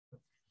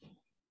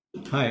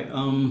Hi,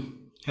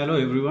 hello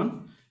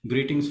everyone.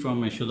 Greetings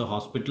from Yashoda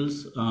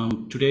Hospitals.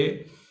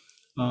 Today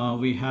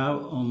we have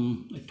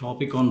a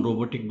topic on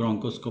robotic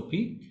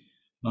bronchoscopy.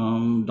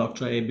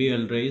 Dr. A.B.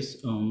 Alraiyes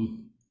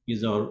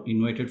is our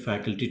invited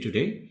faculty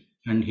today,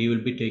 and he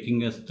will be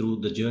taking us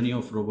through the journey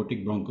of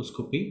robotic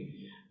bronchoscopy.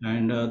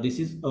 And this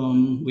is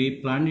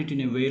we planned it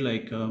in a way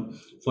like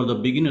for the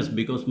beginners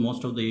because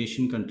most of the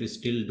Asian countries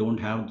still don't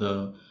have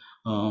the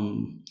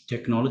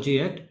technology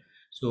yet.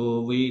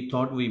 So we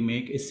thought we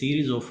make a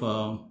series of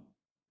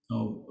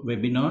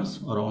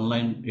webinars or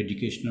online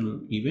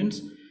educational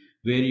events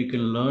where you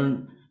can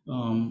learn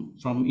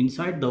from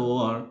inside the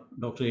OR.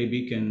 Dr.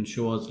 AB can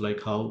show us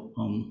like how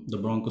the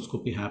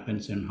bronchoscopy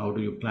happens and how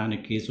do you plan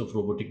a case of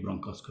robotic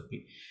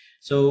bronchoscopy.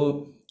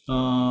 So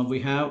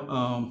we have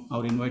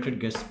our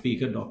invited guest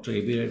speaker, Dr.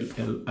 AB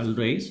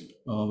Alraiyes.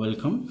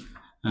 Welcome.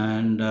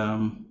 And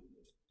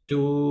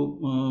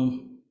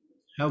to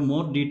have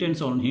more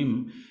details on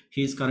him,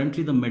 he is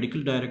currently the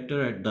medical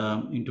director at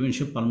the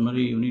Interventional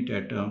Pulmonary Unit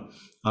at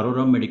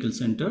Aurora Medical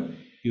Center,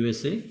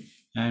 USA,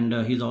 and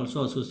he's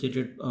also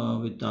associated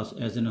with us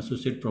as an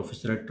associate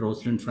professor at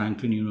Rosalind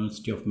Franklin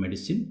University of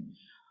Medicine.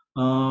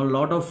 A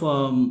lot of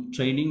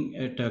training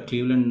at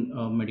Cleveland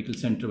Medical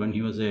Center when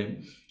he was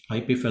a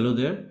IP fellow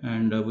there,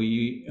 and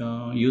we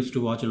used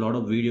to watch a lot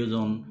of videos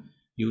on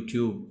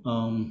YouTube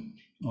on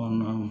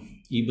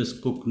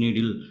EBS Cook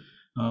needle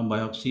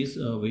biopsies.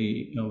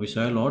 We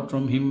saw a lot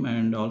from him,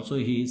 and also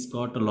he's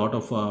got a lot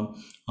of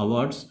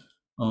awards.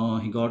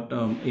 He got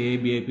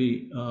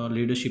AABIP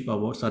Leadership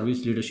Award,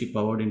 Service Leadership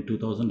Award in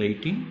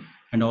 2018,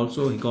 and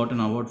also he got an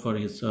award for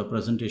his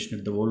presentation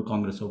at the World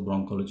Congress of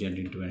Bronchology and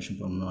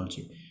Interventional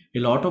Pulmonology. A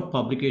lot of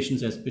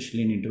publications,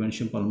 especially in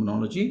interventional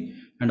pulmonology,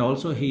 and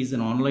also he is an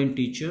online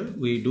teacher.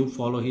 We do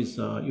follow his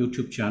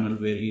YouTube channel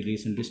where he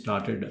recently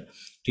started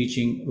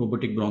teaching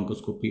robotic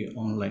bronchoscopy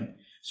online.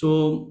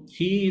 So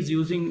he is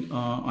using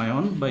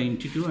ION by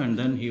Intuitive, and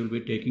then he will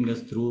be taking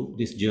us through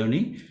this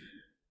journey.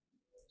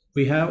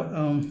 We have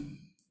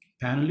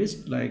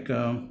panelists like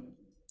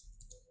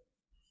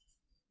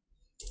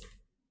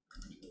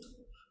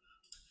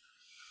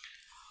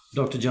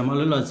Dr. Jamal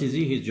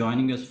Al-Azizi. He's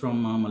joining us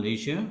from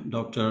Malaysia.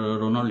 Dr.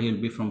 Ronald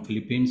Hilby from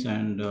Philippines,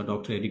 and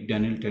Dr. Eric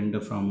Daniel Tender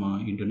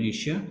from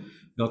Indonesia.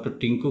 Dr.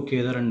 Tinku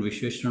Kedar and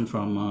Vishweshwaran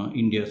from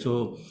India.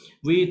 So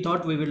we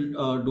thought we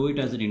will do it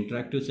as an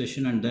interactive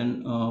session, and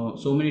then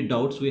so many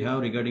doubts we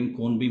have regarding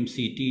cone beam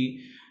CT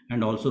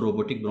and also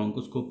robotic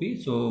bronchoscopy.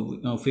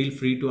 So feel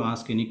free to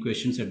ask any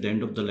questions at the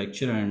end of the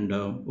lecture, and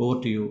over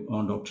to you,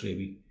 Dr.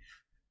 Ravi.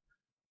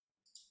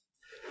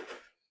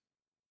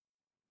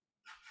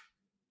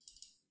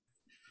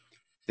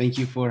 Thank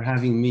you for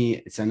having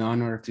me. It's an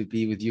honor to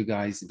be with you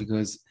guys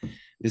because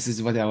this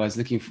is what I was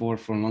looking for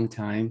a long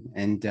time.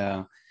 And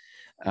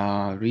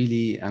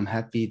really, I'm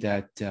happy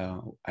that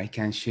I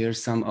can share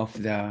some of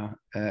the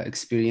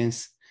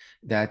experience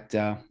that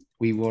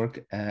we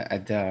work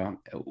with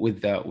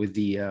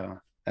the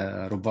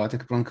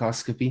robotic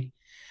bronchoscopy.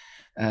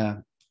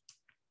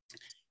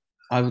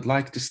 I would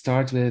like to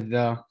start with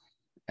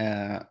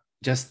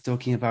just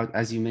talking about,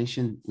 as you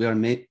mentioned, we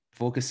are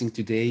focusing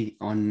today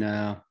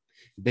on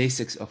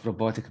basics of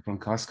robotic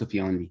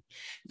bronchoscopy only,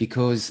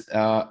 because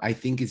I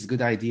think it's a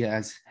good idea,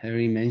 as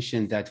Harry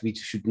mentioned, that we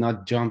should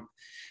not jump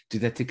to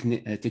the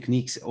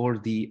techniques or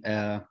the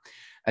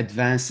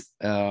advanced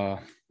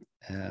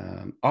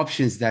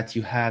options that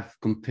you have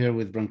compared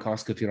with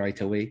bronchoscopy right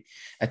away,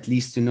 at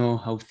least to know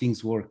how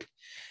things work.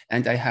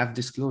 And I have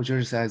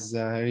disclosures, as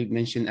Harry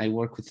mentioned, I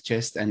work with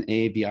CHEST and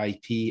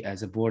AABIP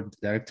as a board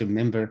director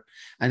member,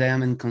 and I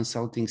am in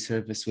consulting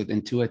service with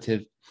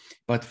Intuitive,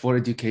 but for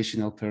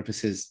educational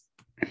purposes.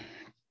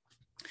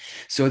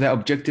 So the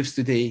objectives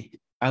today,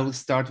 I will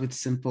start with a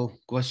simple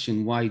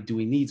question: why do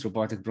we need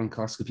robotic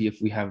bronchoscopy if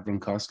we have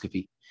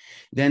bronchoscopy?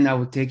 Then I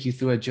will take you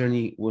through a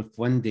journey with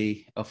one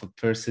day of a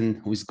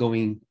person who is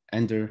going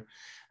under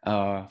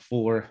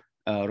for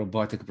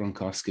robotic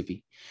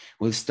bronchoscopy.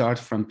 We'll start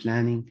from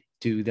planning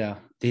to the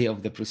day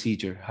of the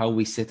procedure, how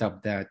we set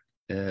up that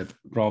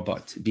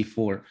robot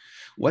before,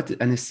 what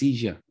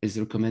anesthesia is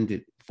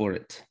recommended for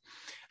it,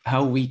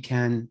 how we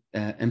can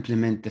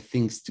implement the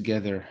things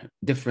together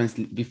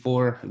differently.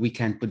 Before we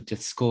can put the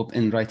scope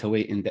in right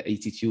away in the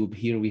AT tube,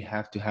 here we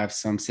have to have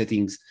some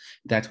settings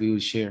that we will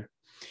share.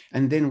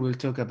 And then we'll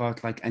talk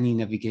about like any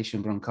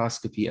navigation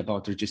bronchoscopy,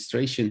 about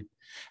registration,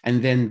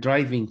 and then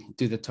driving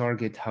to the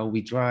target, how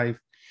we drive.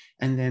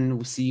 And then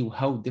we'll see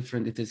how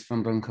different it is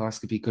from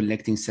bronchoscopy,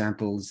 collecting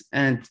samples.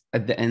 And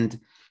at the end,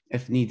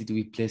 if needed,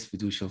 we place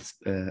fiducial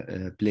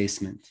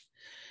placement.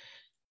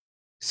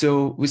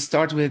 So we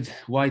start with,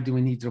 why do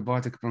we need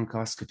robotic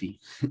bronchoscopy?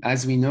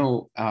 As we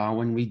know,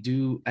 when we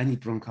do any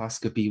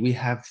bronchoscopy, we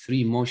have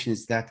three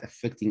motions that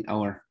affecting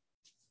our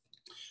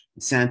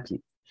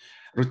sampling: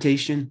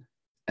 rotation,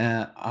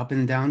 up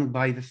and down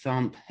by the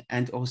thumb,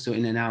 and also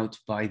in and out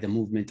by the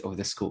movement of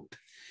the scope.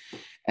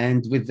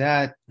 And with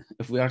that,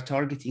 if we are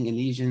targeting a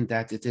lesion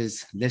that it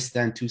is less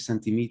than 2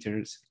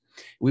 centimeters,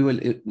 we will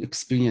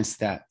experience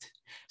that.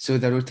 So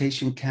the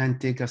rotation can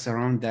take us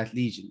around that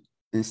lesion.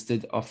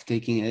 instead of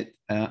taking it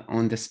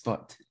on the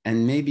spot.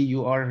 And maybe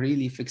you are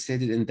really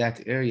fixated in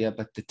that area,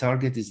 but the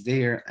target is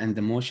there, and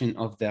the motion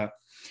of the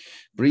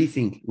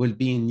breathing will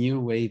be in your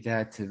way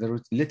that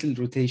the little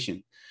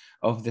rotation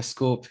of the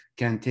scope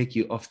can take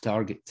you off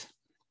target.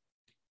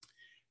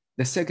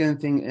 The second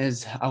thing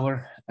is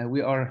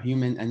we are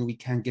human and we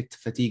can get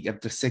fatigued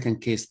after second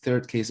case,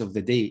 third case of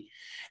the day.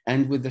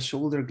 And with the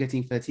shoulder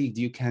getting fatigued,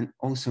 you can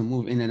also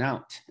move in and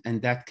out,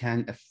 and that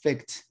can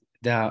affect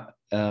the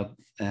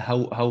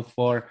how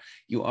far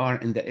you are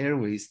in the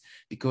airways,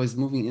 because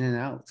moving in and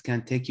out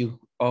can take you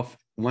off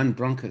one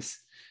bronchus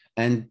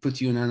and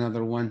put you in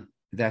another one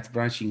that's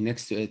branching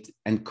next to it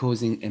and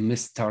causing a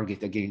missed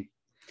target again.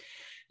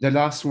 The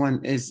last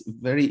one is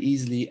very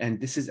easily, and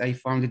this is, I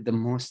found it the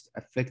most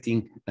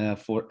affecting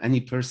for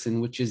any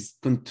person, which is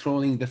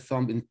controlling the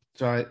thumb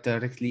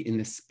directly in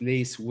this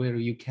place where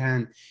you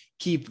can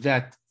keep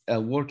that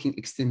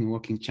extending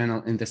working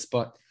channel in the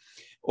spot,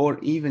 or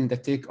even the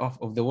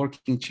takeoff of the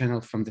working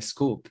channel from the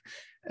scope,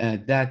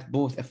 that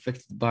both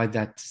affected by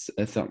that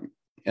thumb.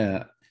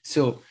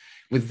 So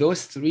with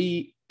those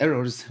three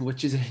errors,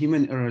 which is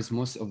human errors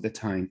most of the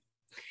time,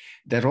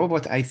 the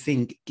robot, I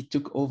think, it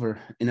took over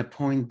in a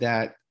point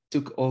that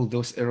took all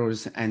those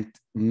errors and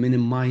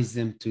minimized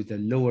them to the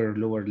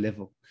lower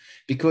level,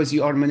 because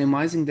you are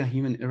minimizing the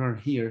human error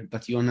here,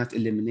 but you are not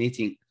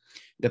eliminating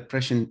the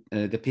patient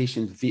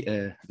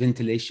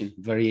ventilation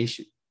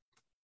variation.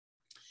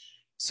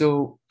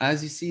 So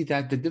as you see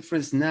that the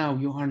difference now,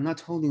 you are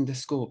not holding the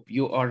scope,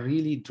 you are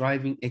really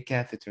driving a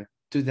catheter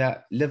to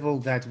that level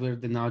that where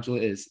the nodule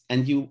is,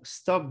 and you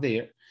stop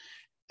there,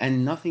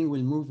 and nothing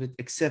will move it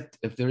except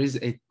if there is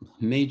a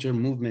major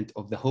movement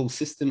of the whole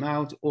system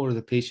out or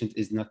the patient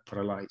is not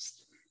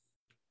paralyzed.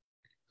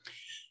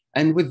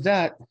 And with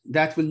that,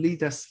 that will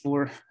lead us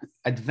for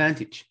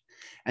advantage.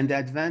 And the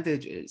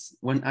advantage is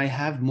when I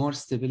have more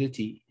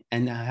stability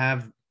and I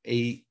have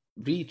a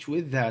reach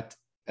with that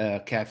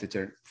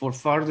catheter for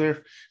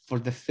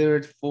the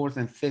third, fourth,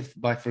 and fifth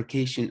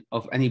bifurcation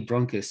of any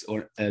bronchus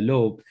or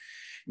lobe,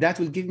 that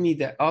will give me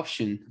the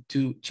option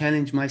to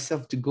challenge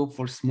myself to go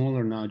for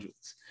smaller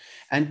nodules.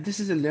 And this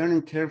is a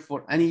learning curve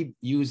for any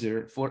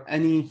user, for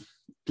any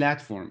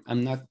platform.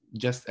 I'm not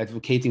just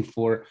advocating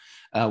for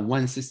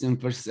one system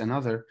versus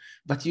another,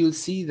 but you'll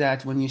see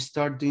that when you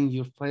start doing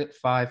your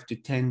 5 to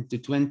 10 to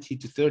 20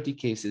 to 30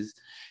 cases,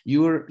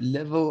 your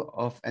level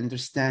of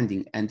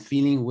understanding and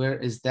feeling where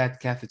is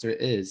that catheter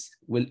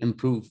will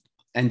improve,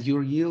 and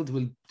your yield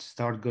will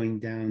start going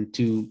down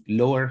to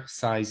lower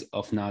size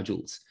of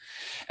nodules.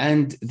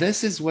 And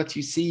this is what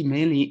you see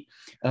mainly,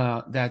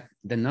 that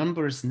the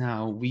numbers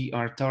now, we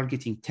are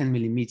targeting 10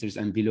 millimeters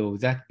and below.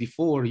 That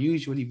before,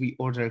 usually we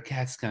order a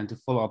CAT scan to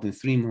follow up in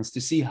 3 months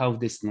to see how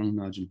this lung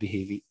nodule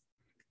behaving.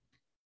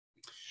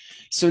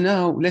 So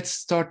now let's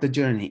start the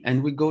journey,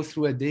 and we go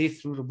through a day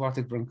through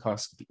robotic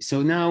bronchoscopy.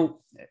 So now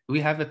we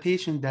have a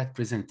patient that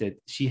presented.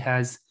 She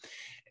has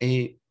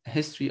a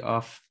history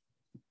of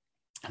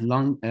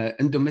lung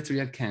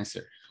endometrial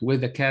cancer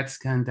with a CAT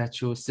scan that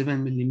shows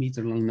 7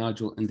 millimeter lung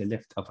nodule in the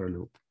left upper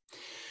lobe.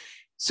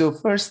 So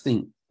first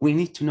thing, we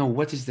need to know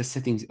what is the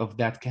settings of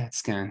that CAT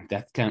scan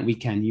that we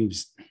can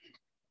use,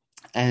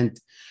 and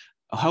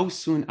how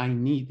soon I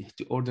need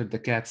to order the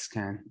CAT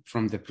scan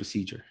from the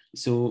procedure.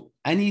 So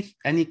any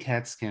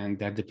CAT scan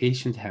that the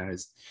patient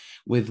has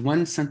with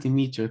 1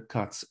 centimeter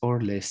cuts or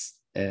less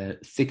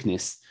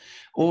thickness,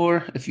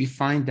 or if you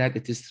find that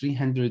it is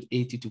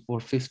 380 to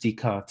 450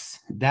 cuts,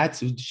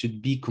 that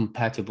should be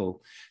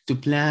compatible to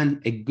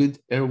plan a good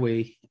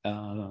airway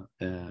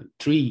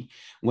tree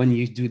when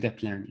you do the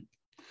planning.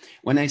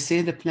 When I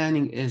say the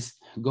planning is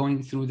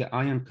going through the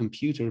ion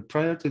computer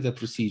prior to the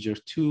procedure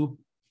to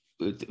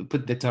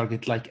put the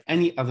target like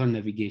any other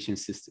navigation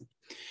system.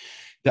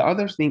 The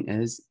other thing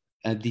is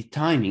the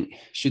timing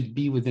should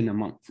be within a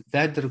month.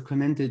 That's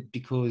recommended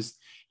because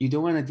you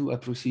don't want to do a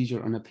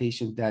procedure on a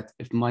patient that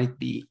it might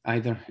be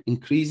either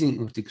increasing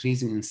or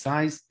decreasing in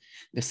size.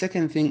 The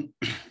second thing,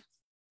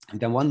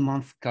 the 1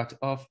 month cut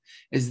off,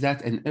 is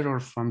that an error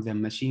from the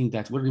machine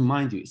that will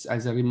remind you. It's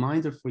as a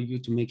reminder for you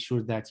to make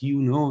sure that you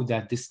know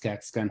that this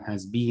CAT scan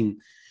has been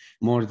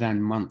more than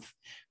a month,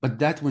 but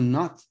that will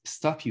not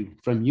stop you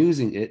from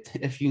using it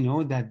if you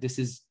know that this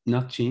is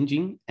not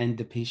changing and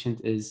the patient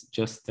is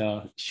just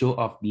show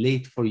up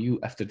late for you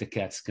after the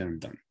CAT scan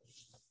done.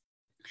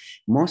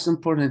 Most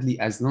importantly,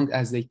 as long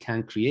as they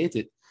can create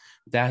it,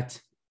 that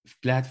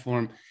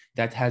platform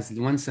that has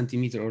 1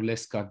 centimeter or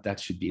less cut, that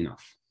should be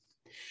enough.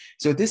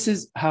 So this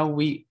is how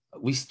we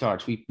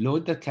start. We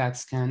load the CAT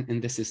scan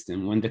in the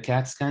system. When the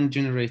CAT scan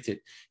generated,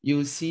 you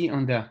will see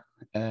on the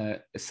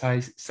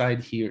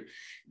side here,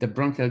 the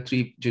bronchial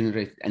tree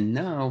generated. And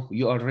now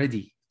you are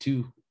ready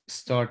to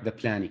start the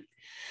planning.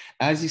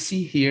 As you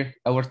see here,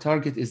 our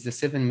target is the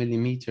 7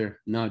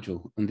 millimeter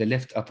nodule on the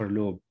left upper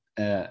lobe.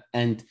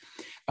 And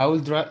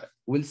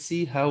we'll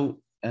see how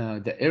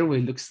the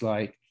airway looks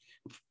like.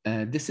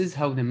 This is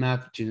how the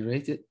map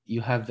generated.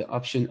 You have the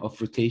option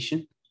of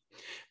rotation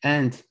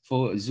and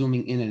for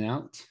zooming in and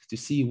out to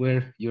see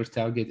where your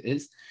target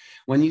is.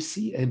 When you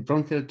see a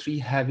bronchial tree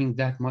having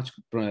that much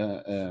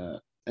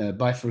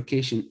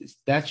bifurcation,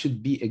 that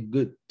should be a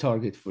good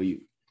target for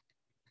you.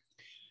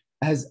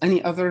 As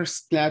any other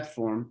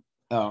platform,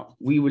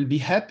 we will be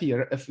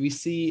happier if we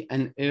see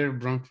an air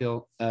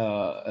bronchial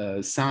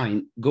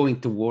sign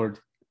going toward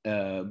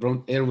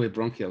airway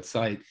bronchial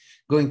side,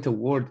 going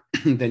toward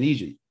the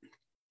lesion.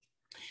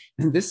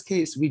 In this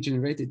case, we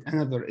generated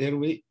another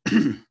airway,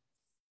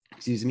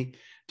 excuse me,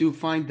 to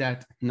find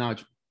that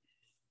nodule.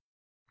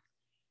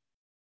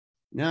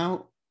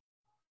 Now,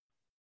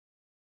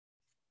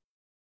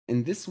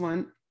 in this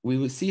one, we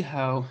will see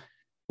how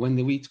when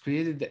we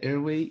created the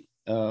airway,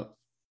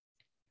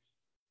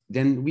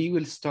 then we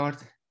will start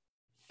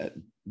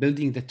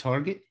building the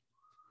target.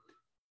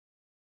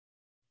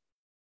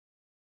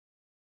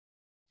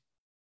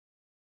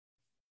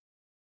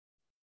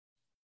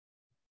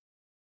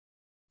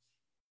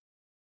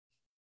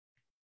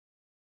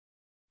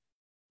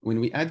 When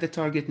we add the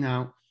target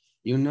now,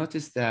 you'll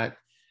notice that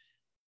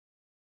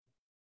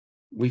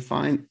we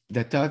find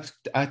the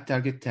add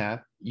target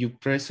tab, you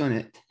press on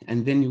it,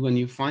 and then when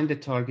you find the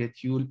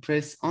target, you will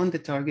press on the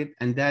target,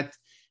 and that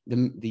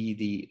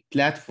the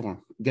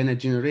platform gonna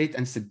generate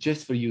and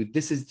suggest for you,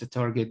 this is the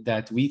target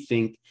that we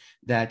think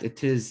that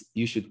it is,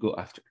 you should go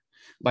after.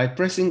 By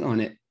pressing on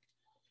it,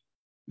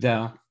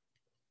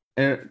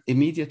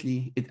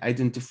 immediately it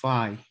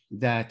identify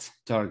that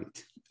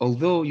target.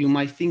 Although you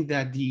might think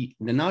that the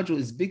nodule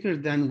is bigger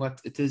than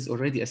what it is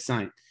already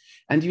assigned.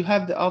 And you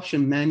have the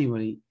option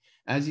manually,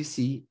 as you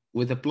see,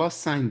 with a plus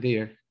sign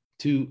there,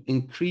 to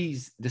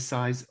increase the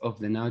size of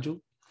the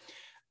nodule.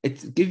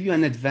 It gives you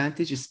an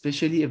advantage,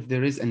 especially if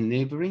there is a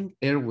neighboring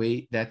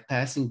airway that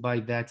passing by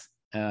that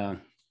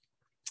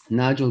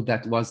nodule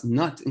that was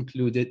not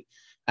included,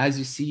 as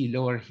you see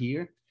lower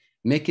here.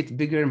 Make it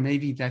bigger,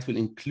 maybe that will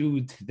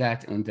include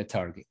that on the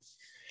target.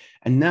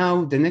 And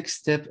now the next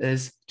step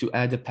is to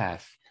add a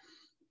path.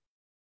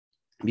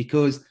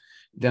 Because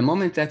the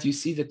moment that you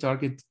see the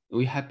target,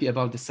 we're happy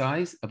about the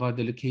size, about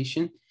the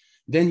location,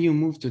 then you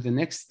move to the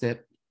next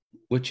step,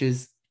 which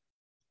is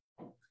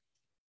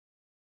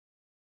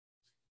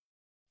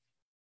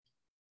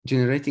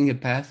generating a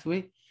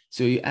pathway.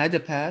 So you add a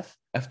path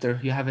after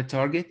you have a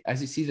target.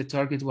 As you see, the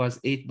target was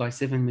 8 by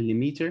 7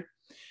 millimeter.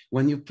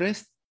 When you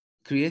press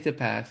create a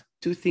path,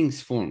 two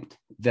things formed.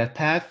 The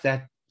path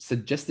that's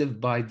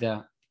suggested by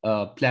the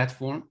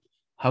platform,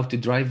 how to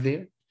drive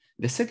there.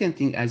 The second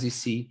thing, as you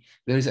see,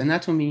 there is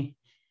anatomy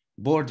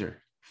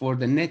border for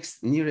the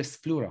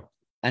nearest pleura.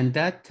 And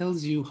that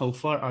tells you how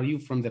far are you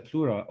from the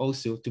pleura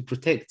also to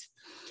protect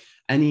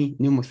any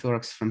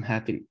pneumothorax from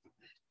happening,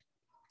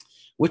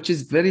 which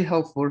is very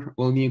helpful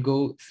when you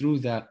go through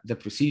the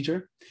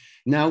procedure.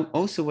 Now,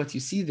 also what you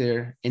see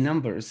there in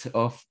numbers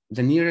of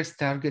the nearest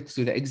target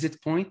to the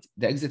exit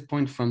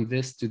point from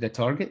this to the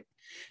target,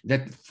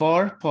 that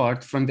far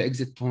part from the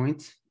exit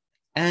point,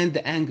 and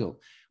the angle.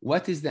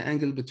 What is the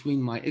angle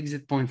between my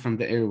exit point from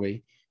the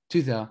airway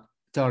to the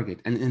target?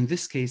 And in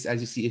this case,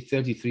 as you see,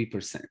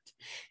 33%.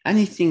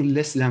 Anything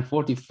less than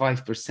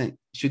 45%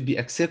 should be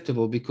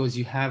acceptable because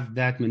you have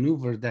that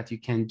maneuver that you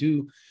can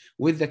do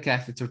with the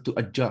catheter to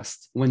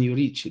adjust when you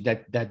reach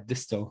that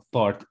distal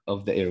part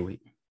of the airway.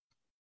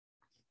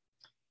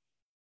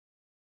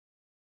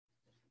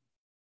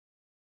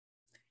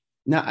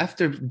 Now,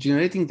 after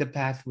generating the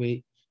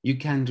pathway, you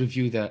can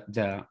review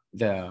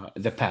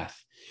the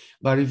path.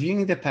 By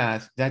reviewing the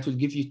path, that will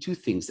give you two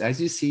things.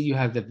 As you see, you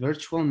have the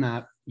virtual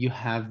map, you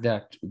have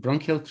that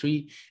bronchial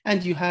tree,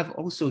 and you have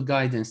also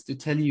guidance to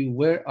tell you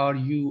where are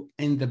you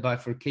in the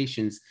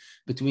bifurcations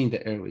between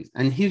the airways.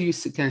 And here you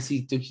can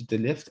see to the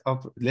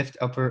left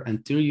upper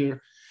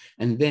anterior,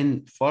 and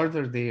then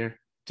farther there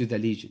to the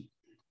lesion.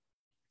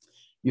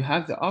 You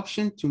have the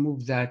option to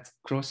move that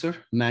cursor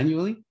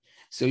manually,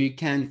 so you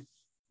can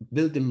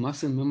build a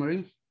muscle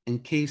memory in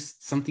case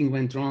something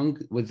went wrong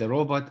with the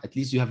robot. At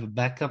least you have a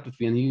backup if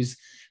you want to use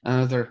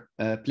another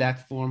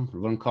platform,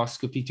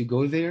 bronchoscopy, to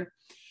go there.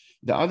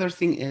 The other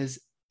thing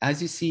is,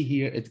 as you see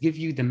here, it gives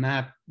you the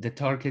map, the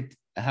target,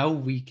 how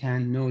we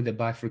can know the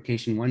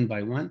bifurcation one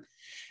by one.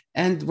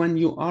 And when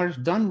you are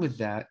done with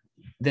that,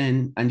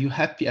 then, and you're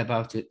happy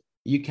about it,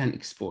 you can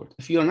export.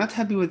 If you're not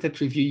happy with the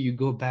preview, you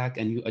go back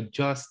and you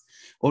adjust,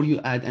 or you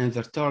add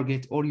another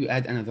target, or you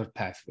add another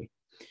pathway.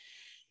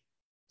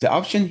 The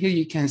option here,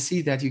 you can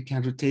see that you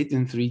can rotate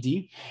in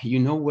 3D. You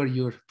know where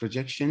your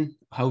projection,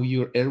 how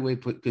your airway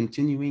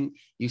continuing.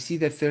 You see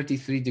the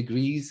 33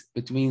 degrees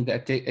between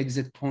the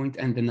exit point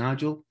and the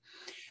nodule.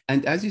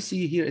 And as you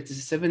see here, it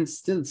is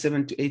still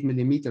 7 to 8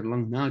 millimeter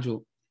long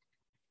nodule,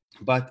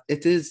 but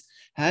it is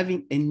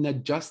having an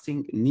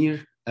adjusting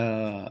near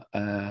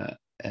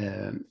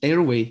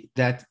airway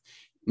that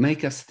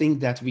make us think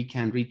that we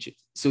can reach it.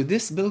 So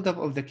this buildup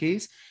of the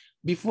case,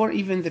 before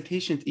even the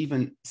patient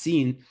even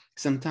seen,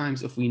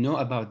 sometimes if we know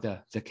about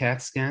the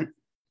CAT scan,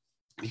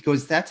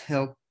 because that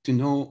helps to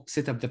know,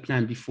 set up the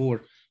plan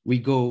before we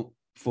go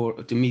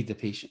to meet the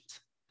patient.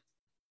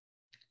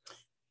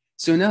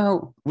 So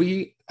now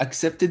we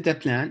accepted the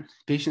plan,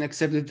 patient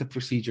accepted the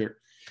procedure.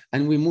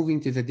 and we're moving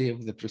to the day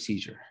of the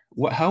procedure.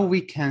 How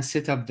we can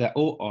set up the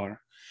OR,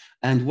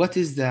 and what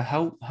is the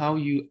how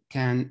you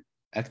can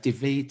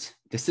activate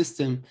the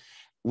system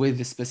with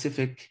the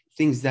specific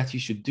things that you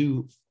should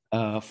do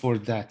for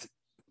that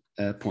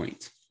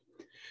point.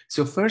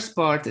 So first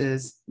part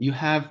is you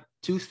have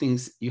two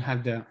things. You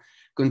have the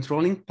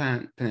controlling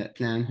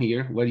plan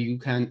here where you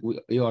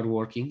are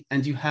working,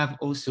 and you have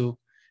also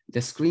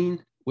the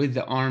screen with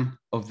the arm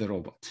of the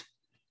robot.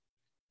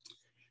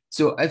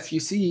 So if you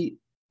see,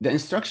 the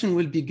instruction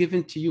will be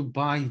given to you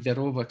by the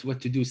robot what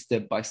to do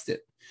step by step.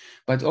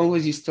 But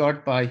always you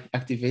start by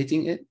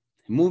activating it.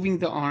 Moving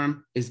the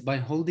arm is by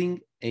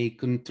holding a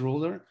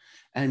controller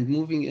and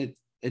moving it.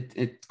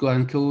 It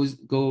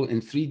go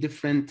in 3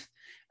 different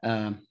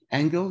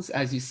angles,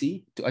 as you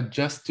see, to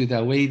adjust to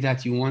the way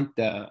that you want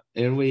the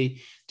airway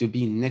to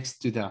be next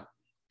to the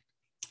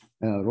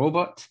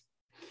robot.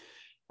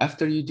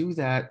 After you do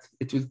that,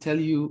 it will tell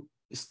you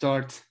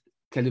start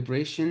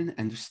calibration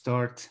and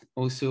start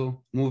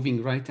also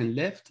moving right and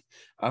left,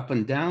 up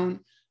and down,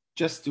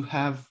 just to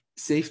have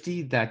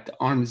safety that the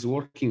arm is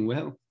working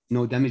well,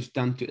 no damage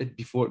done to it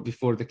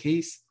before the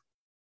case.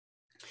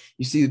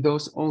 You see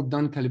those all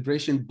done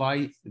calibration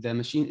by the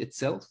machine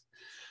itself,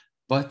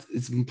 but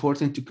it's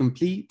important to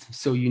complete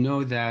so you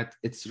know that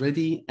it's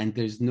ready and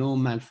there's no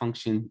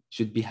malfunction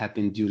should be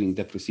happen during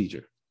the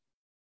procedure.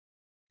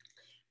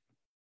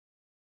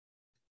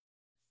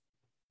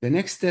 The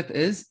next step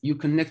is you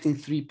connecting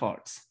 3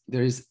 parts.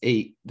 There is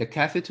the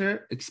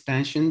catheter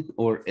expansion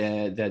or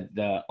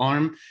the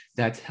arm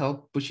that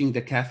help pushing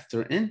the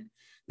catheter in.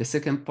 The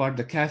second part,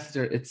 the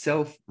catheter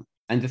itself.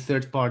 And the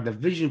third part, the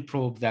vision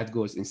probe that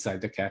goes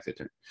inside the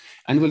catheter.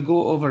 And we'll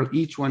go over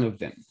each one of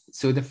them.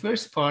 So the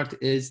first part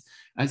is,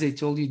 as I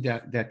told you,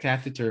 the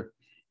catheter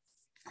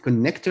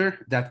connector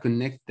that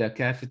connect the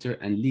catheter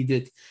and lead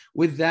it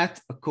with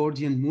that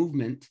accordion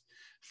movement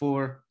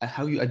for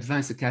how you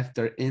advance the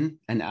catheter in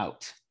and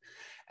out.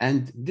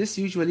 And this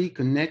usually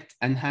connect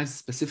and has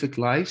specific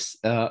lives,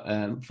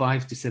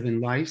 5 to 7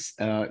 lives.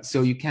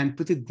 So you can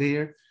put it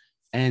there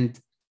and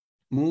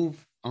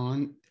move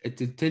on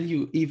to tell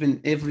you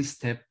even every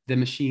step, the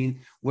machine,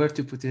 where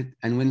to put it.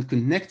 And when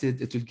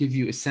connected, it will give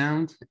you a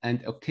sound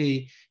and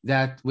okay,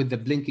 that with the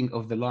blinking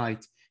of the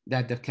light,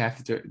 that the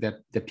catheter,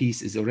 the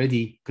piece is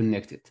already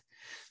connected.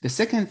 The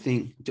second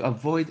thing, to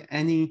avoid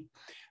any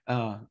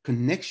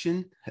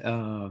connection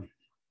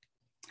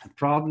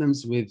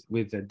problems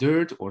with the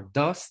dirt or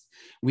dust,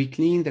 we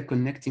clean the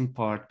connecting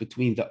part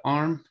between the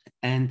arm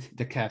and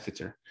the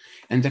catheter.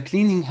 And the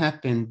cleaning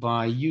happened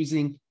by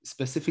using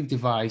specific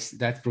device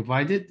that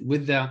provided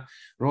with the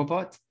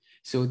robot.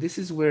 So this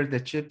is where the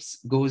chips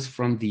goes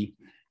from the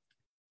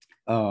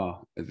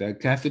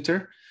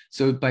catheter.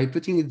 So by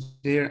putting it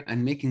there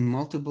and making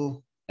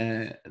multiple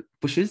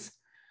pushes,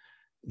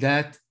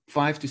 that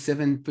 5 to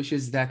 7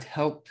 pushes that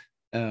help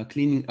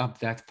cleaning up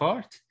that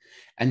part.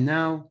 And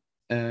now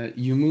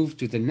you move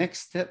to the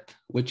next step,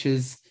 which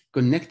is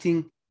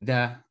connecting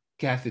the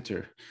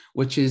catheter,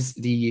 which is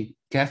the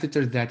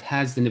catheter that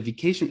has the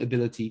navigation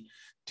ability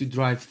to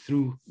drive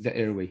through the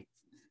airway.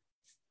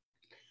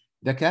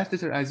 The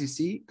catheter, as you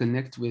see,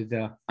 connect with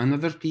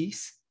another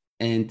piece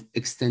and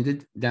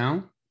extended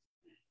down.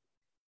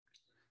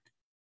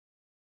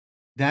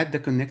 That the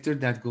connector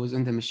that goes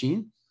on the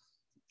machine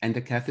and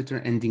the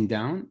catheter ending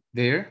down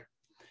there.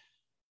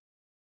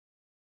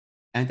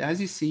 And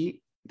as you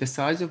see, the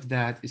size of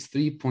that is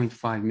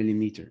 3.5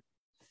 millimeter.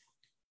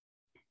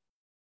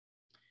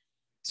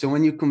 So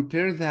when you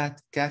compare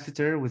that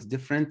catheter with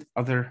different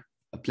other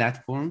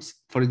platforms,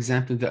 for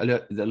example,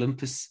 the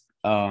Olympus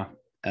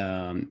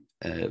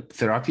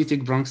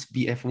therapeutic bronch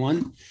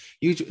BF1,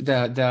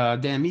 the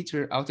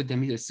diameter, outer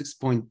diameter is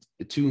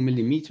 6.2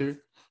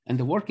 millimeter, and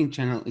the working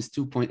channel is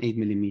 2.8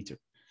 millimeter.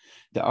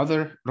 The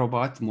other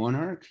robot,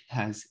 Monarch,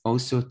 has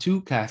also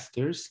 2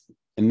 catheters,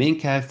 a main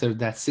catheter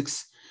that's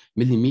 6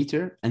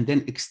 millimeter, and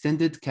then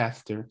extended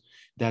catheter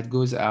that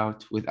goes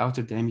out with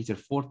outer diameter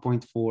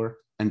 4.4,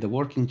 and the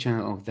working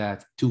channel of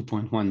that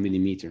 2.1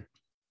 millimeter.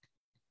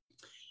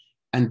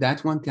 And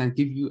that one can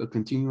give you a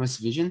continuous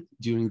vision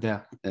during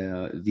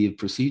the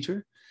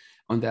procedure.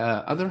 On the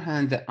other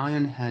hand, the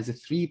Ion has a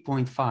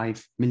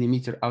 3.5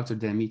 millimeter outer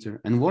diameter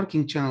and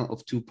working channel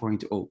of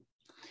 2.0.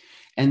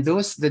 And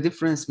those, the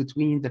difference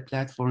between the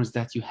platforms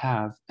that you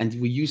have and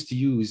we used to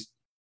use.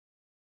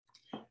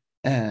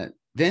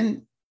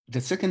 Then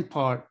the second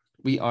part,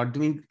 we are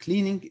doing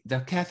cleaning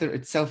the catheter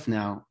itself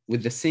now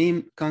with the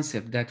same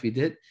concept that we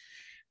did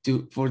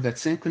for that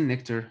same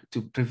connector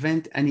to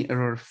prevent any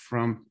error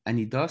from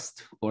any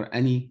dust or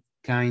any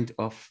kind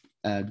of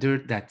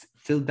dirt that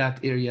filled that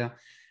area,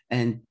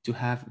 and to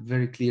have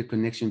very clear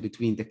connection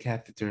between the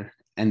catheter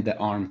and the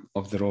arm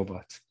of the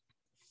robot.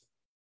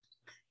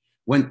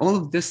 When all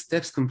of these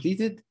steps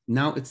completed,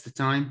 now it's the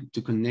time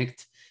to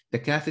connect the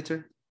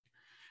catheter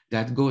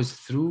that goes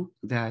through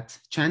that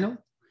channel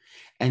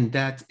and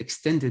that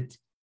extended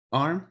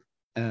arm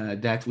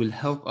that will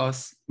help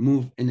us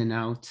move in and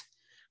out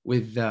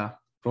with the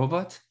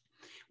robot.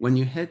 When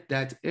you hit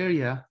that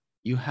area,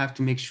 you have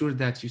to make sure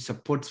that you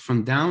support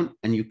from down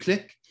and you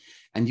click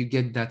and you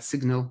get that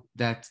signal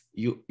that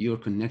you're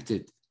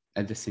connected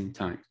at the same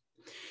time.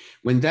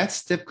 When that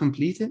step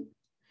completed,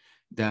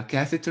 the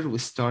catheter will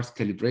start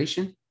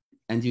calibration,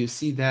 and you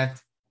see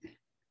that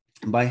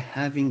by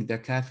having the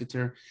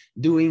catheter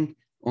doing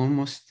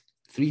almost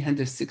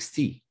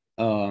 360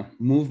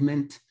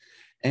 movement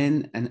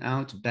in and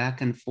out,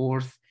 back and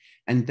forth.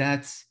 And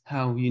that's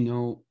how you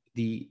know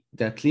the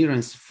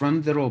clearance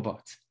from the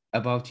robot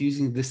about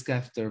using this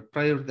catheter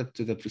prior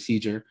to the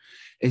procedure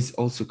is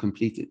also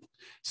completed.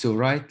 So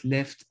right,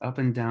 left, up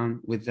and down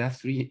with that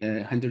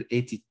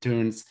 380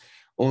 turns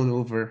all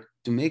over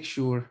to make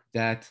sure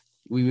that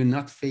we will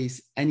not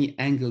face any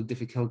angle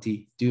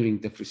difficulty during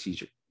the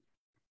procedure.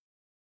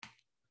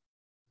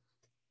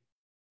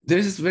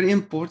 There's this very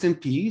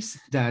important piece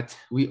that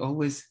we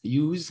always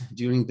use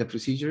during the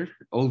procedure,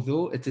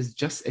 although it is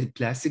just a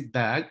plastic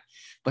bag,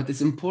 but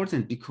it's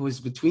important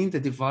because between the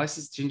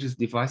devices, changes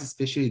devices,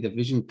 especially the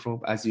vision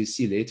probe, as you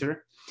see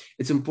later,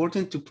 it's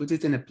important to put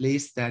it in a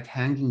place that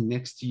hanging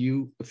next to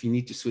you if you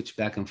need to switch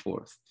back and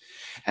forth.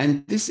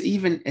 And this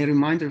even a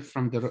reminder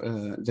from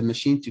the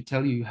machine to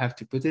tell you have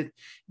to put it,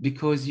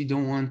 because you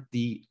don't want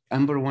the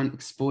number one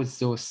expose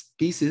those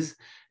pieces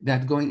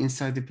that going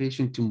inside the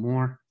patient to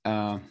more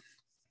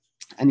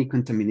any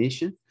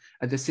contamination.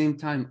 At the same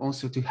time,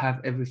 also to have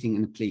everything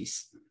in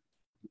place.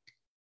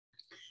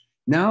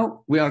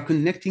 Now we are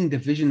connecting the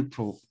vision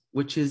probe,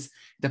 which is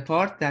the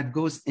part that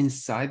goes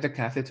inside the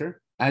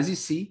catheter. As you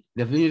see,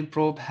 the vision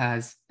probe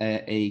has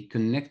a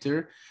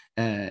connector.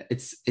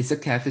 It's a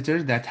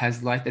catheter that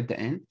has light at the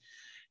end.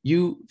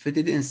 You fit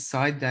it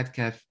inside that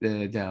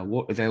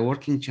the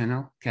working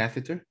channel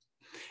catheter.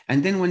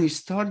 And then when you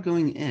start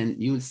going in,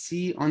 you'll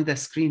see on the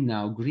screen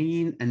now,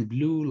 green and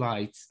blue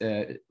lights,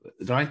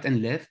 right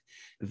and left.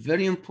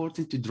 Very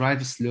important to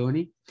drive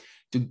slowly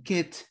to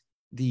get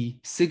the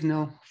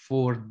signal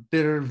for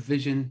better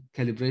vision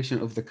calibration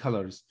of the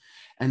colors.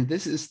 And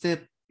this is a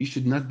step you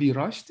should not be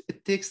rushed.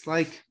 It takes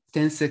like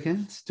 10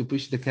 seconds to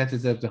push the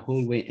catheter the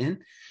whole way in,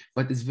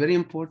 but it's very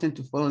important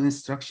to follow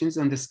instructions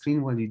on the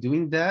screen while you're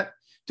doing that,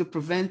 to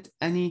prevent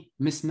any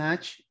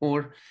mismatch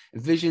or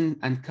vision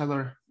and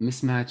color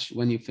mismatch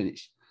when you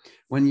finish.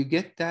 When you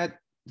get that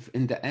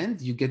in the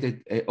end, you get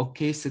an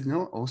okay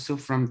signal also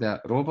from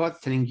the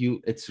robot telling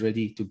you it's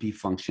ready to be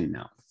functioned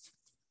now.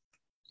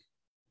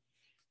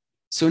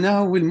 So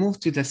now we'll move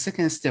to the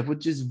second step,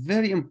 which is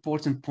very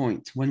important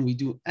point when we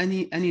do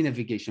any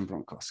navigation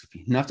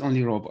bronchoscopy, not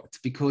only robots,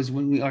 because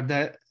when we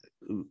are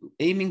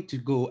aiming to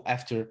go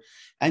after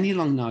any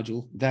lung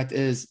nodule that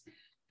is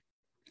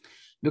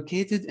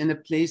located in a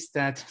place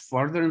that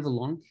farther in the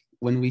lung,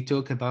 when we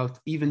talk about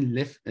even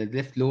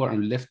left lower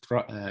and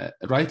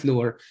right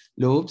lower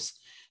lobes,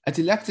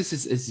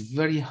 atelectasis is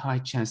very high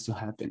chance to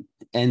happen.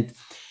 And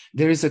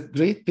there is a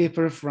great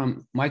paper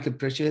from Michael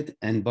Pritchett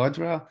and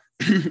Badra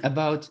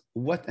about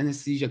what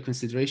anesthesia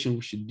consideration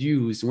we should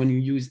use when you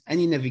use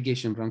any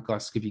navigation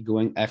bronchoscopy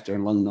going after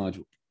a lung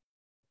nodule.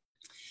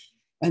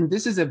 And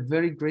this is a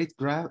very great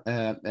graph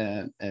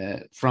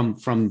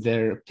from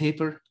their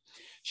paper,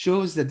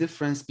 shows the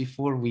difference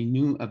before we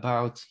knew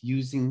about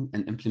using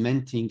and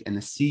implementing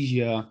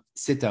anesthesia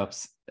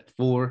setups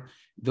for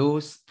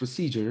those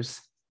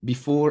procedures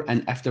before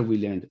and after we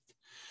learned it.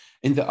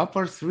 In the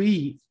upper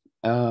three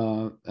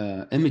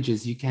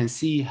images, you can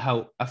see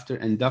how after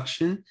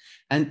induction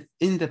and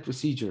in the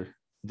procedure,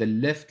 the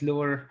left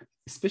lower,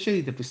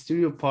 especially the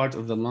posterior part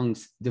of the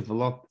lungs,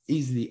 develop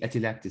easily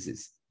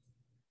atelectasis.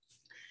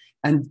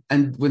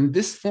 And when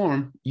this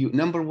form,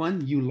 number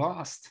one, you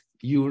lost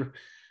your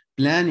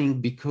planning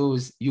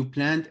because you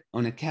planned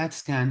on a CAT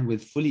scan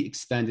with fully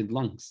expanded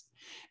lungs.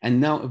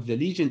 And now if the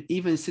lesion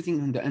even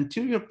sitting on the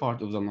anterior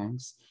part of the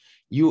lungs,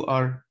 you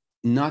are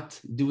not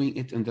doing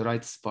it in the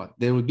right spot.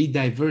 There will be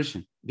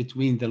diversion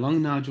between the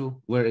lung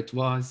nodule where it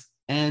was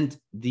and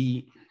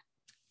the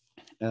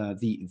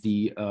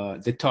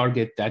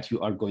target that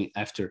you are going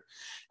after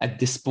at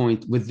this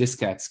point with this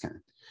CAT scan.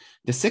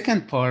 The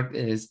second part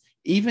is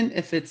even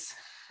if it's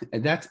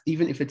in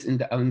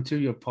the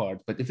anterior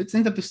part, but if it's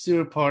in the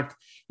posterior part,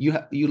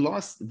 you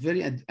lost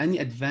any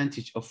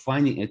advantage of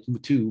finding it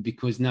too,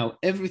 because now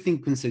everything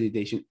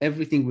consolidation,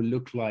 everything will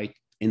look like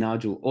a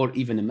nodule or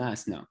even a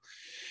mass now.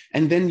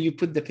 And then you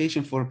put the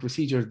patient for a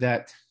procedure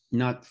that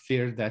not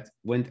fair, that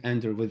went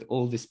under with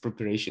all this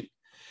preparation.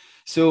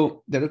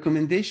 So the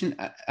recommendation,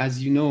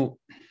 as you know,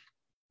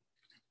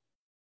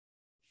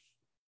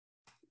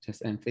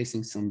 just I'm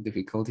facing some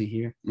difficulty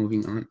here,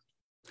 moving on.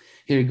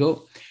 Here you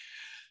go.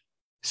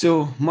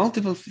 So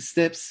multiple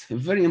steps,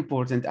 very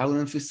important. I will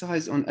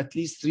emphasize on at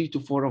least 3 to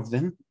 4 of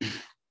them.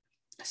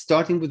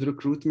 Starting with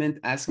recruitment,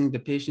 asking the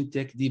patient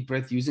take deep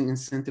breath using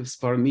incentive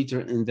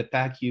spirometer in the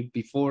PACU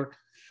before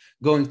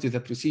going to the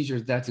procedure.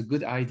 That's a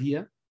good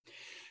idea.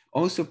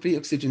 Also,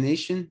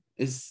 pre-oxygenation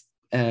is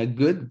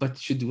good, but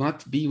should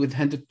not be with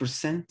 100%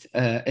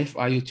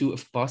 FiO2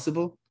 if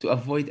possible to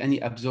avoid any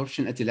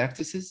absorption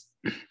atelectasis.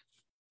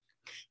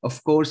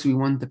 Of course, we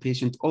want the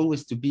patient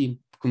always to be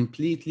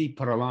completely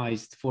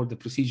paralyzed for the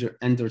procedure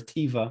under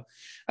TIVA,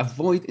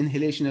 avoid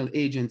inhalational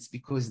agents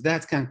because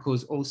that can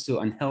cause also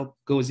and help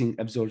causing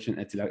absorption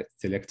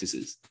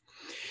atelectasis.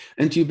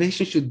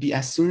 Intubation should be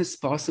as soon as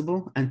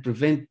possible and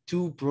prevent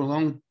too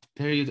prolonged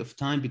period of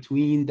time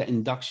between the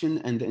induction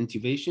and the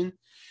intubation,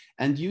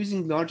 and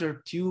using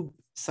larger tube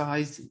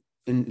size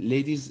in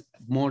ladies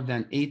more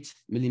than 8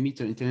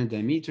 millimeter internal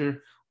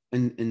diameter,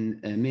 in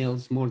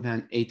males more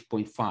than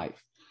 8.5.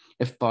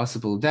 If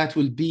possible, that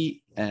will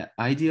be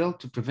ideal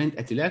to prevent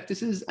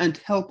atelectasis and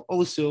help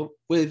also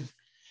with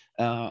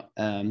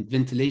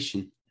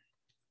ventilation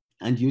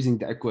and using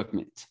the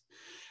equipment.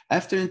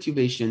 After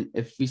intubation,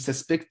 if we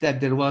suspect that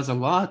there was a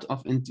lot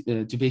of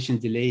intubation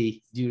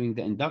delay during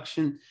the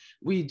induction,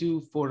 we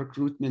do for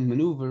recruitment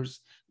maneuvers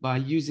by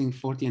using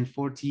 40 and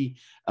 40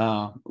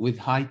 with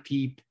high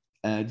PEEP.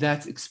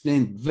 That's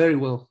explained very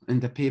well in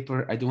the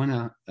paper. I don't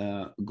want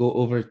to go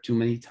over too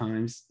many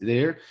times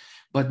there,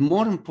 but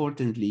more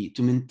importantly,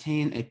 to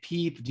maintain a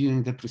PEEP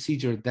during the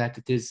procedure that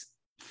it is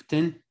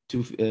 10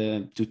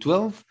 to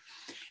 12,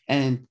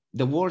 and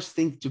the worst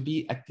thing to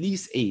be at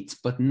least 8,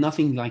 but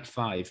nothing like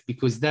 5,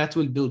 because that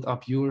will build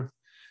up your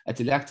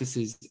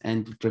atelectasis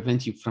and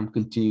prevent you from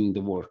continuing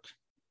the work.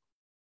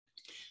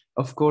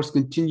 Of course,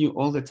 continue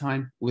all the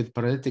time with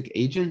paralytic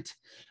agent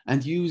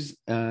and use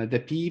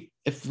the PEEP.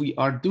 If we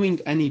are doing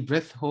any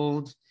breath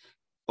hold,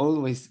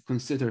 always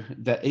consider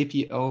the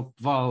APO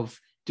valve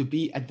to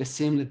be at the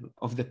same level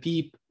of the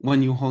PEEP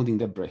when you're holding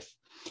the breath.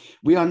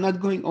 We are not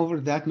going over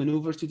that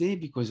maneuver today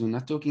because we're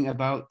not talking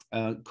about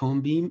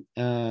cone beam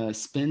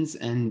spins,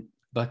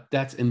 but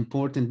that's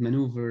important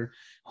maneuver.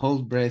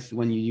 Hold breath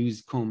when you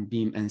use cone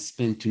beam and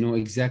spin to know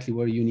exactly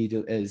where your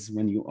needle is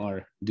when you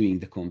are doing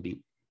the cone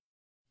beam.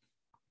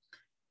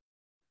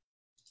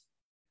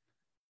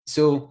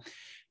 So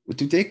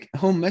to take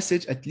home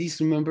message, at least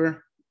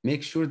remember,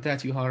 make sure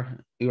that your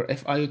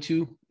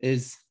FiO2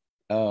 is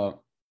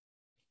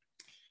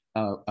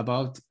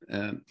about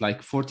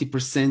like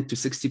 40% to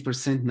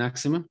 60%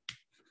 maximum.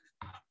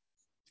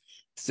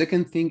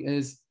 Second thing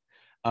is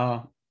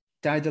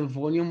tidal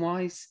volume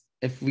wise,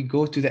 if we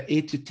go to the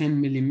 8 to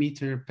 10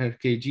 millimeter per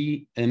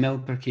kg,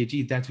 ml per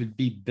kg, that would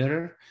be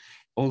better.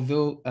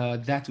 Although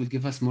that will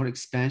give us more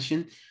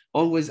expansion.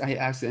 Always I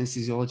ask the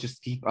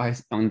anesthesiologist keep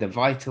eyes on the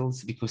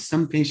vitals because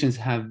some patients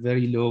have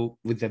very low,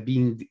 with the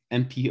being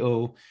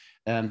MPO,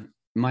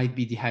 might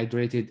be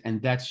dehydrated,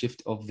 and that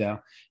shift of the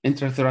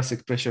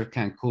intrathoracic pressure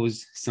can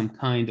cause some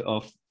kind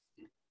of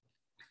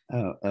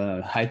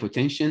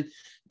hypotension.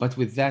 But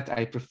with that,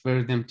 I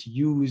prefer them to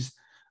use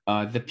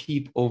the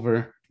PEEP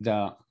over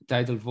the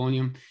tidal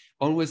volume.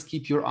 Always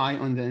keep your eye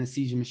on the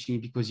anesthesia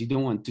machine because you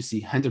don't want to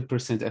see 100%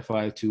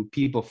 FiO2,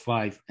 PEEP of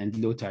 5, and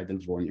low tidal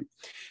volume.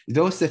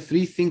 Those are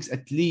 3 things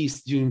at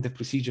least during the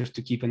procedure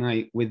to keep an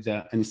eye with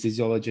the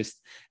anesthesiologist.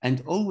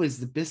 And always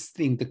the best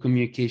thing, the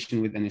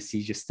communication with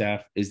anesthesia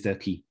staff is the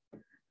key.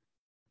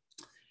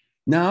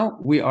 Now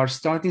we are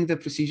starting the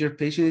procedure.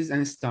 Patient is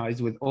anesthetized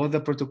with all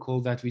the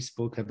protocol that we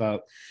spoke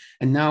about.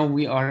 And now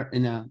we are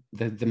in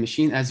the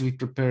machine as we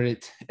prepare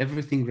it,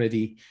 everything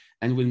ready.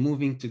 And we're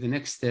moving to the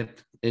next step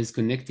is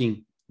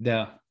connecting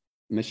the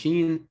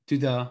machine to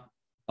the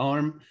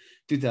arm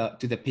to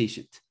the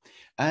patient.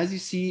 As you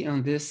see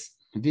on this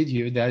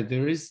video, that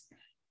there is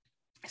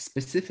a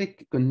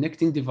specific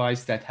connecting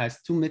device that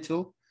has 2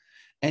 metal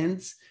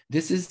ends.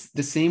 This is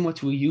the same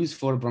what we use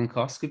for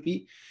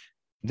bronchoscopy.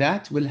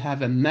 That will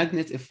have a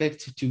magnet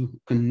effect to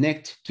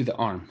connect to the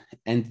arm.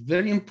 And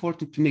very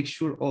important to make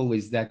sure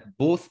always that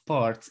both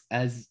parts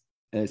as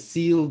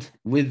sealed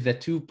with the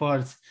 2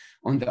 parts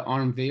on the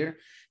arm there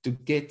to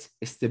get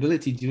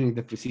stability during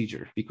the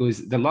procedure.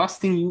 Because the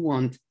last thing you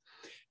want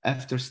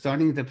after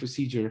starting the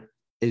procedure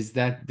is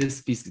that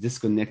this piece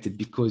disconnected,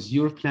 because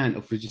your plan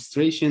of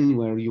registration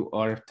where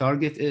your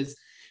target is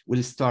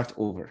will start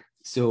over.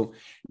 So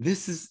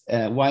this is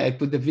why I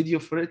put the video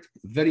for it.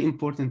 Very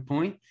important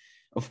point.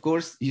 Of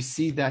course, you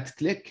see that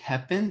click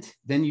happened,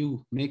 then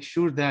you make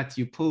sure that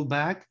you pull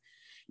back.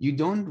 You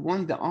don't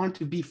want the arm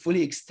to be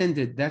fully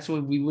extended. That's why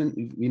we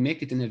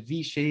make it in a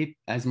V shape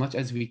as much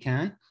as we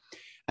can.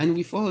 And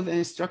we follow the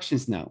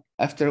instructions now.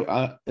 After,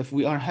 if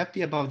we are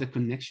happy about the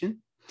connection,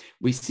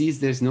 we see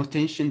there's no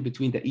tension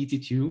between the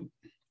ET tube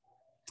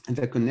and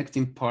the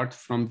connecting part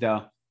from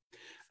the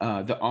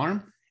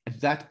arm. At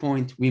that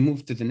point, we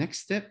move to the next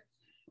step,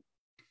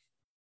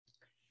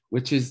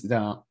 which is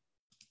the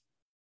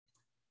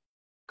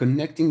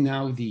connecting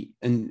now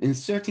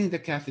inserting the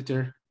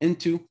catheter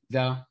into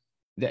the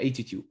ET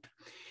tube.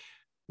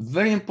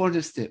 Very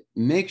important step,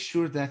 make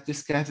sure that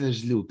this catheter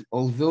is lubed.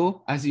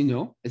 Although, as you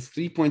know, it's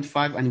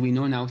 3.5, and we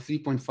know now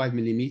 3.5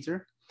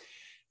 millimeter.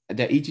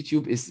 The ET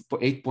tube is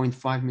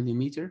 8.5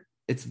 millimeter.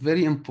 It's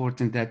very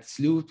important that it's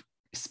lubed,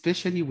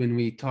 especially when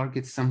we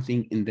target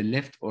something in the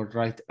left or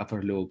right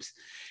upper lobes.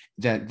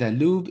 The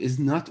lube is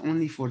not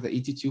only for the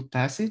ET tube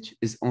passage,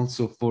 is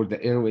also for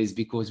the airways,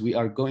 because we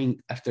are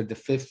going after the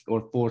 5th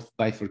or 4th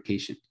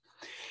bifurcation.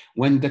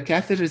 When the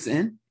catheter is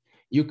in,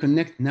 you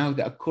connect now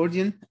the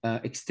accordion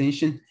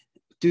extension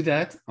to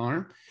that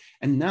arm.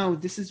 And now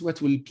this is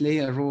what will play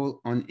a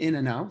role on in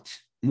and out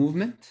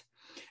movement.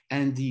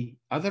 And the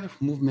other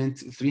movement,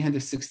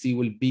 360,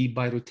 will be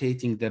by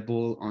rotating the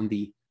ball on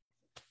the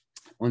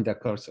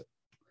cursor.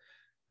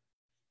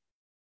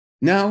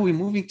 Now we're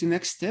moving to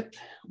next step.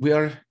 We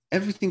are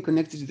everything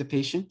connected to the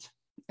patient,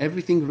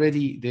 everything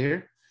ready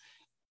there.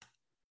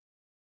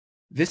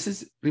 This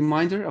is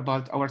reminder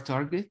about our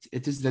target.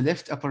 It is the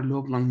left upper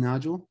lobe lung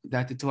nodule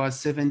that it was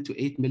 7 to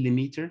 8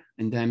 millimeter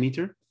in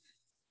diameter.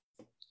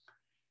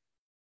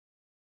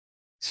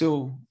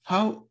 So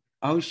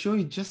I'll show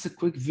you just a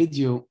quick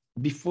video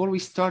before we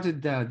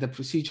started the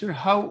procedure,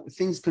 how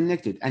things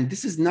connected. And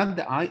this is not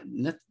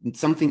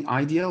something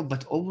ideal,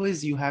 but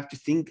always you have to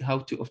think how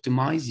to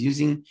optimize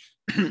using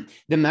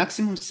the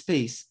maximum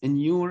space in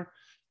your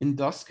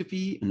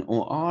endoscopy, an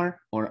OR,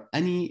 or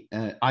any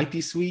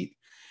IP suite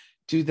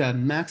to the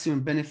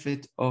maximum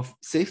benefit of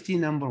safety,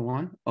 number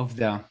one, of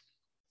the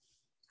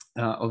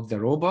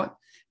robot,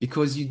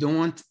 because you don't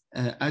want,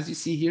 as you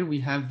see here, we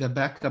have the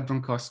backup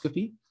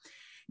bronchoscopy.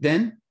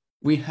 Then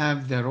we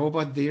have the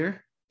robot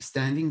there,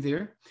 standing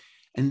there,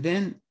 and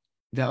then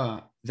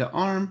the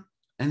arm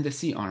and the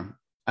C-arm.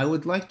 I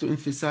would like to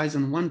emphasize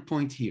on one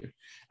point here.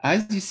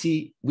 As you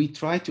see, we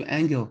try to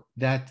angle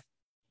that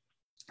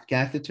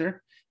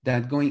catheter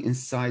that going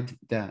inside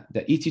the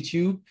ET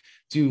tube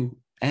to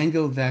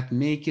angle that,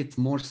 make it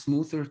more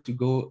smoother, to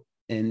go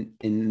in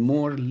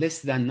more less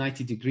than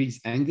 90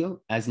 degrees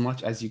angle as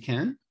much as you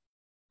can.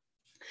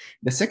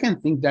 The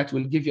second thing that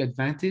will give you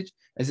advantage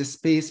is a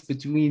space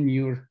between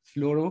your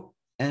fluoro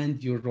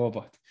and your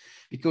robot,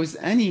 because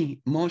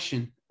any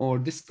motion or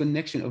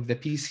disconnection of the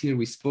piece here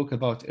we spoke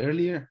about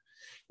earlier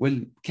will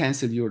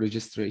cancel your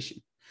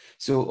registration.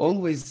 So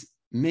always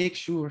make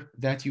sure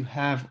that you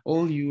have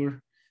all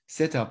your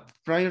setup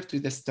prior to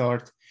the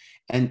start.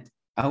 And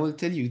I will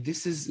tell you,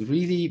 this has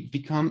really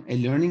become a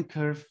learning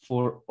curve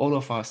for all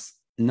of us,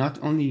 not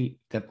only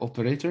the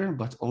operator,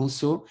 but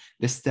also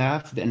the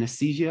staff, the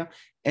anesthesia.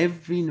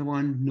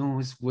 Everyone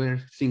knows where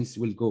things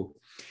will go.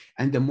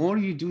 And the more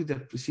you do the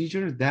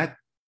procedure, that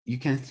you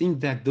can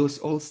think that those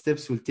all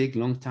steps will take a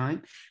long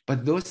time,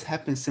 but those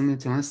happen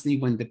simultaneously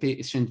when the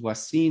patient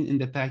was seen in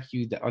the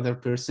PACU, the other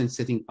person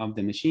setting up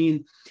the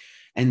machine,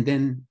 and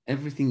then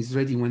everything is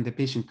ready when the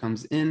patient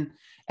comes in,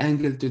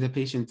 angle to the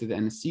patient, to the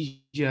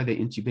anesthesia, they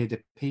intubate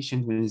the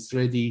patient. When it's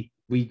ready,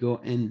 we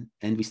go in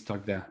and we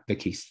start the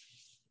case.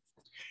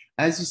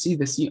 As you see,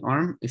 the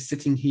C-arm is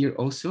sitting here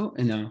also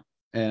in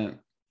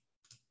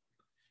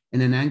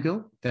an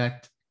angle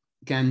that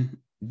can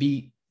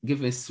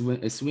give a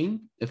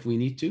swing if we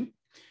need to.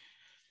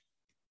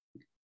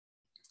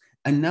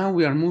 And now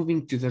we are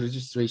moving to the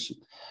registration.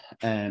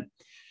 I'm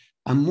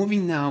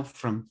moving now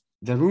from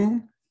the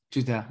room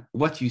to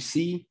what you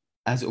see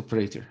as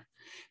operator.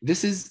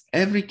 This is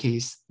every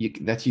case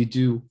that you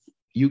do.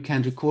 You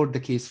can record the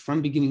case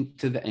from beginning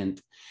to the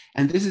end.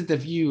 And this is the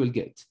view you will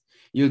get.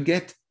 You'll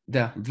get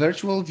the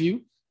virtual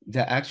view,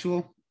 the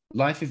actual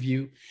live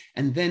view.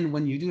 And then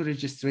when you do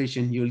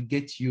registration, you'll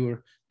get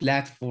your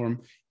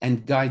platform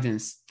and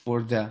guidance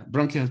for the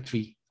bronchial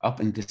tree up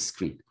in this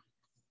screen.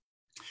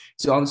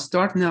 So I'll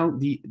start now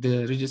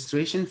the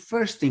registration.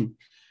 First thing,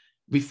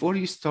 before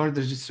you start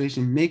the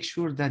registration, make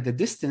sure that the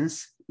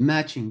distance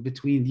matching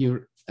between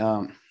your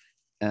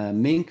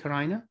main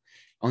carina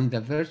on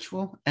the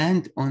virtual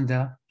and on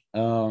the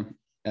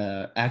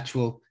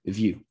actual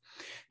view.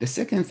 The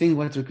second thing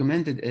what's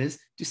recommended is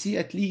to see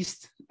at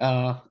least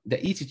the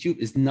ET tube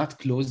is not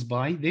close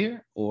by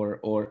there,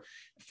 or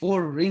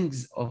 4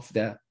 rings of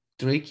the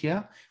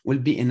trachea will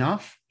be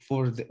enough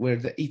for where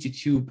the ET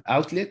tube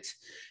outlet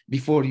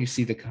before you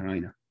see the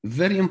carina.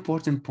 Very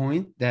important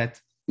point that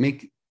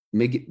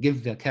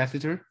give the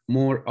catheter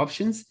more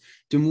options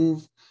to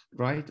move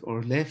right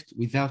or left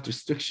without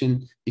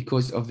restriction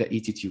because of the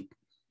ET tube.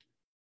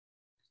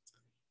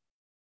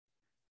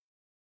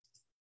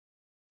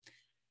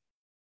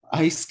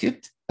 I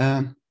skipped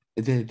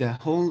the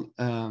whole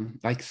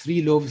like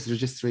 3 lobes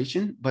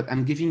registration, but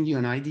I'm giving you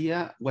an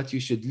idea what you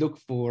should look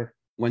for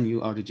when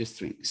you are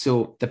registering.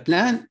 So the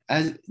plan,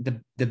 as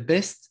the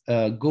best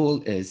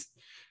goal is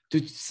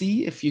to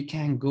see if you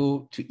can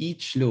go to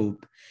each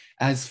lobe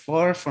as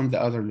far from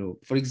the other lobe.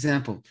 For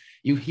example,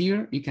 you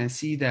can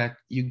see that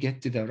you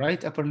get to the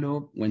right upper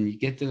lobe. When you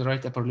get to the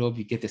right upper lobe,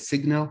 you get a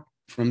signal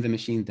from the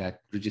machine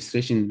that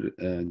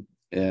registration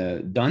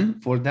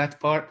done for that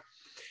part.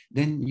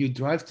 Then you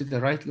drive to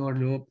the right lower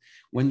lobe.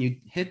 When you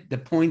hit the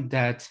point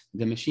that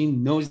the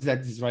machine knows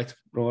that this right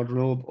lower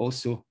lobe,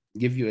 also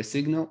give you a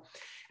signal.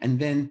 And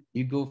then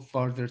you go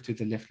farther to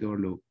the left lower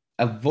lobe.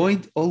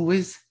 Avoid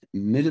always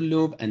middle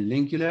lobe and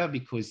lingula,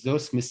 because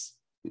those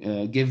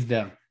give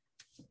the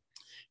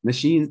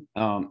machine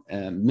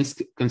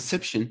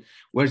misconception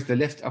where's the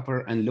left upper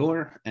and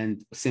lower,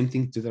 and same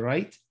thing to the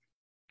right.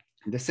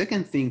 The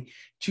second thing,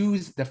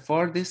 choose the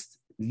farthest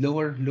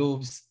lower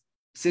lobes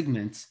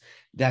segments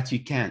that you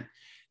can.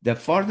 The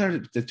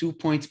farther the 2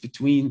 points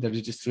between the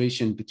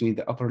registration between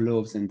the upper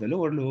lobes and the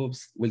lower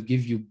lobes will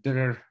give you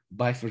better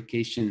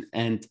bifurcation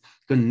and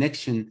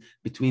connection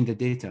between the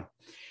data.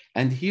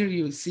 And here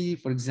you'll see,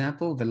 for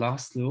example, the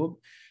last lobe.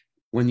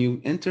 When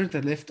you enter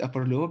the left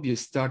upper lobe, you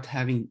start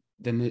having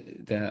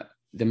the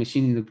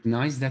machine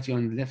recognize that you're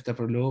on the left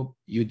upper lobe.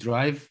 You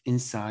drive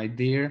inside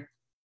there.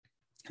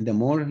 The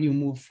more you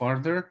move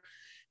farther,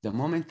 the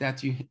moment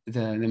that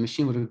the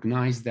machine will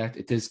recognize that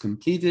it is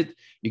completed,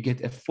 you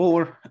get a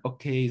 4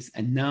 OKs,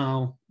 and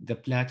now the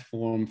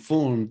platform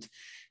formed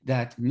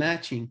that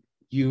matching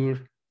your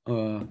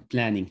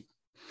planning.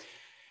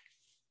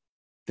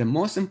 The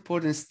most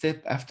important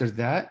step after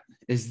that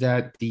is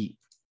that the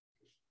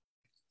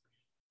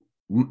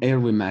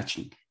airway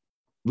matching.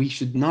 We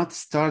should not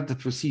start the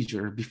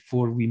procedure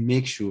before we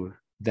make sure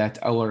that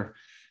our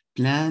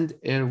planned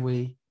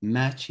airway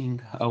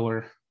matching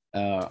our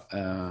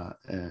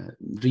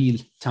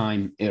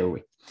real-time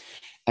airway.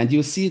 And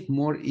you'll see it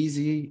more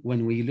easy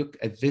when we look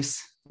at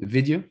this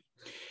video.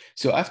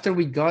 So after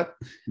we got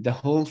the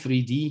whole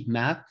 3D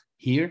map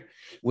here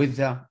with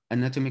the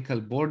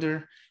anatomical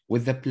border,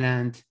 with the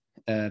planned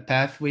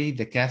pathway,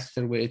 the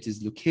catheter where it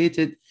is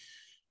located,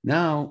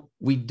 now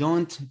we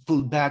don't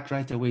pull back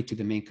right away to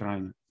the main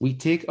carina. We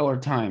take our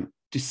time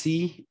to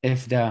see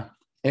if the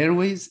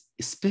airways,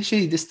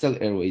 especially distal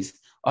airways,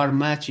 are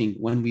matching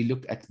when we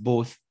look at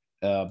both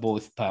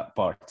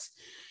parts.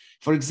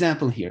 For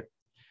example, here,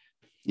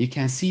 you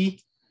can see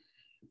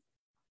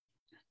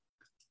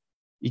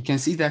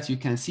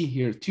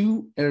here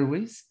 2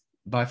 airways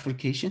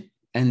bifurcation,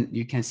 and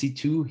you can see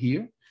 2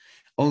 here.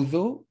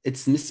 Although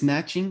it's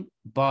mismatching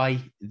by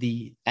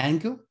the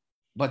angle,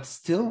 but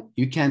still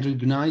you can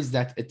recognize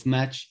that it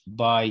matched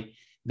by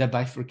the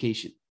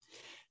bifurcation.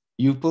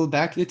 You pull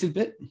back a little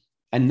bit,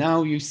 and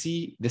now you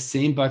see the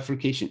same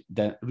bifurcation,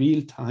 the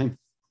real-time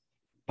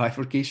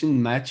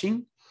bifurcation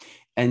matching.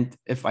 And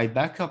if I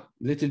back up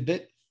a little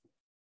bit,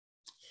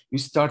 you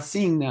start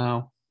seeing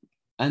now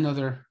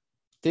another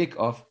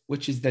takeoff,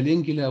 which is the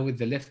lingula with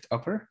the left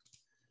upper.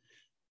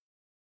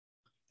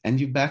 And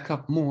you back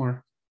up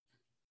more,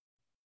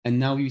 and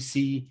now you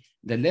see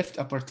the left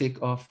upper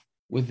takeoff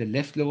with the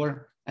left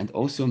lower, and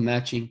also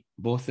matching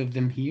both of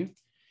them here.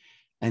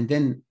 And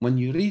then when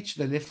you reach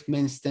the left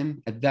main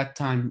stem, at that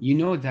time, you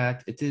know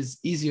that it is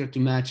easier to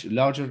match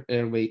larger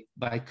airway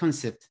by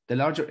concept. The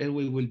larger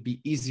airway will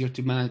be easier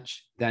to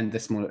match than the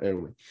smaller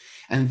airway.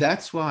 And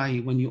that's why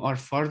when you are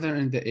farther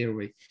in the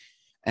airway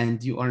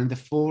and you are in the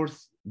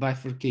 4th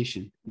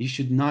bifurcation, you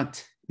should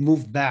not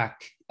move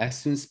back as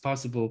soon as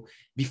possible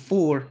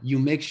before you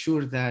make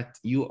sure that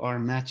you are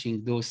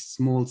matching those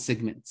small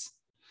segments.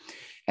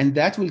 And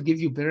that will give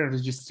you better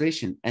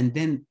registration and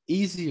then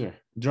easier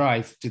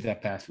drive to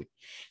that pathway.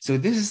 So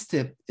this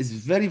step is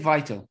very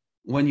vital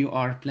when you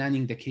are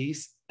planning the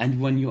case and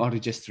when you are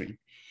registering.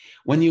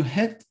 When you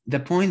hit the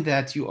point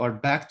that you are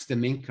back to the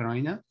main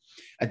carina,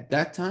 at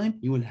that time,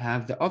 you will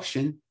have the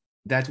option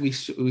that we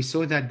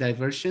saw that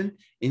diversion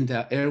in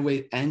the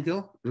airway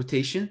angle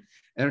rotation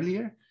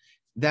earlier.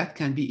 That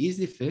can be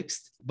easily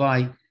fixed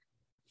by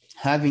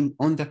having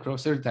on the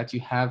crosser that you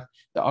have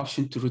the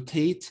option to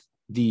rotate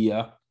the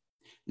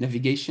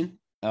navigation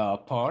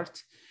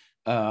part.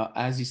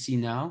 As you see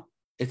now,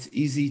 it's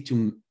easy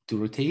to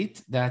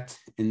rotate that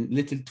in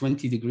little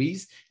 20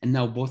 degrees, and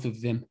now both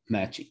of them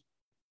matching.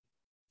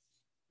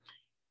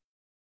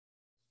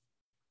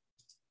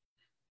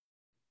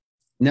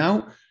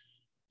 Now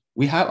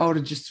we have our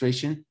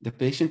registration, the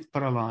patient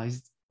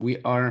paralyzed. We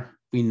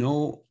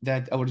know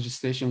that our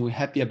registration, we're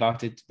happy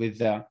about it with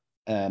the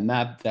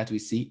map that we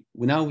see.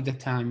 We now have the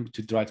time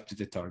to drive to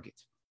the target.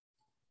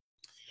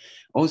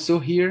 Also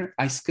here,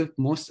 I skipped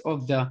most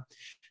of the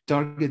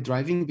target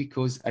driving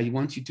because I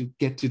want you to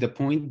get to the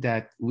point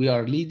that we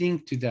are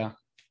leading to the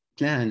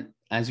plan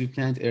as we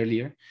planned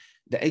earlier.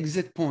 The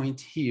exit point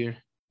here,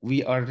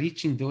 we are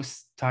reaching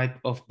those type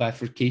of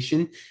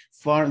bifurcation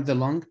far in the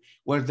lung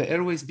where the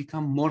airways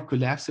become more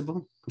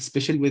collapsible,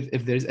 especially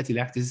if there's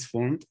atelectasis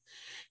formed.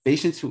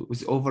 Patients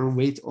with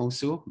overweight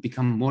also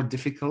become more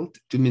difficult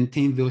to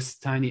maintain those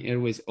tiny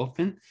airways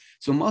open.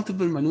 So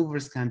multiple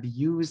maneuvers can be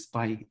used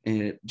by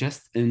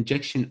just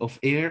injection of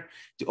air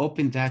to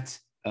open that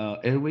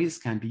airways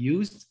can be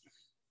used.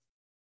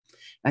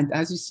 And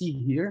as you see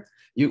here,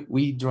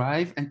 we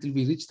drive until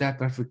we reach that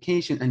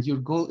bifurcation, and your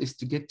goal is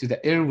to get to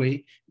the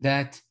airway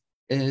that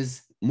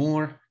is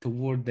more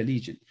toward the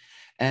lesion.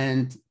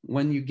 And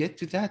when you get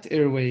to that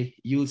airway,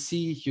 you'll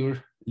see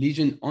your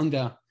lesion on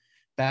the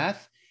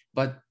path.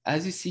 But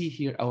as you see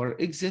here, our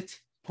exit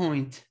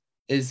point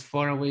is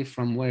far away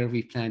from where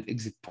we planned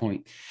exit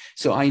point.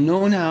 So I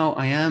know now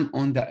I am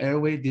on the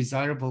airway,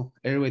 desirable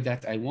airway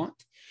that I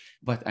want,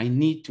 but I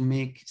need to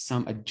make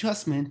some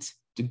adjustments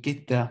to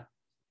get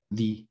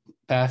the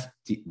path,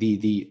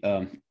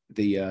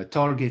 the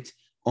target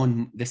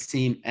on the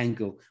same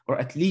angle, or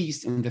at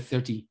least on the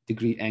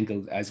 30-degree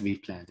angle as we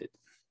planned it.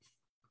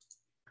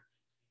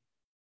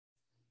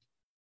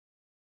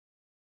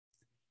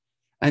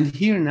 And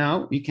here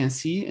now you can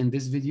see in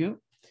this video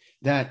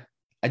that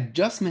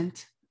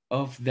adjustment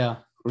of the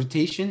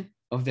rotation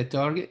of the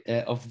target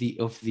of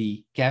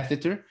the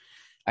catheter,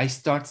 I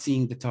start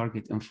seeing the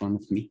target in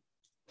front of me.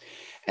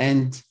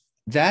 And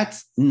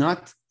That's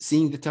not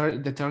seeing the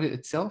target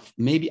itself.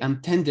 Maybe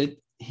I'm tended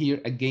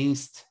here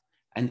against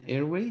an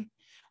airway,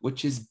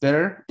 which is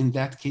better in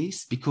that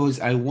case because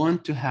I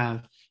want to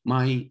have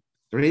my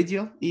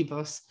radial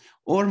EBUS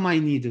or my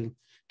needle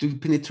to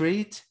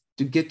penetrate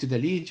to get to the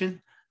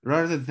lesion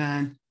rather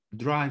than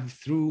drive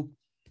through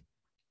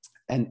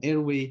an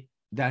airway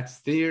that's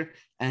there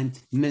and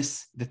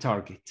miss the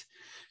target.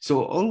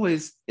 So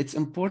always it's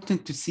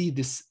important to see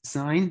this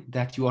sign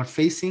that you are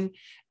facing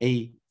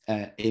a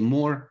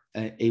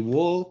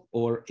wall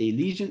or a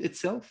lesion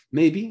itself,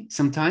 maybe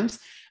sometimes,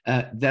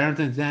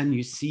 rather than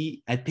you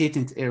see a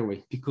patent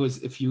airway.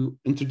 Because if you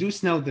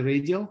introduce now the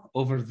radial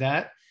over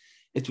that,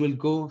 it will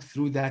go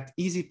through that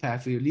easy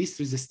path, your least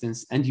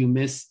resistance, and you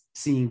miss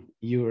seeing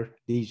your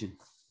lesion.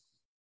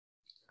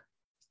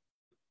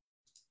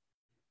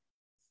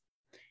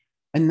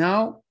 And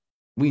now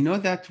we know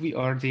that we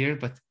are there,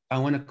 but I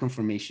want a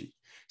confirmation.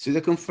 So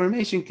the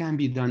confirmation can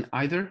be done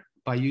either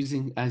by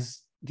using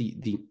as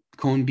the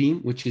cone beam,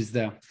 which is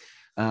the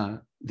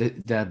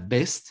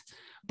best,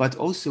 but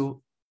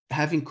also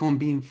having cone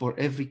beam for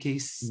every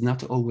case is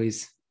not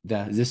always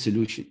the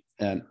solution.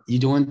 You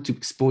don't want to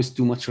expose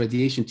too much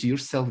radiation to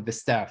yourself, the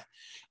staff,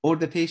 or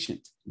the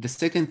patient. The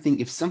second thing,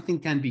 if something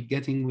can be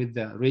getting with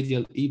the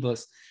radial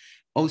EBUS,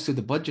 also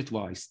the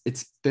budget-wise,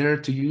 it's better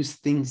to use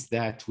things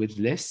that with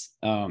less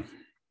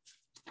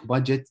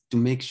budget to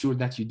make sure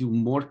that you do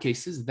more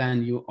cases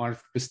than you are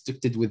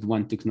restricted with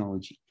one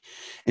technology.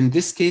 In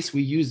this case,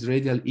 we use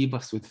radial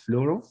EBUS with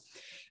fluoro.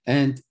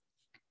 And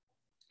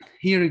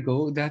here we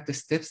go, that the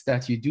steps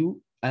that you do,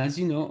 as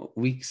you know,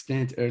 we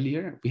explained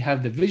earlier, we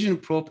have the vision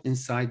probe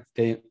inside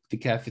the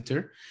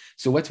catheter.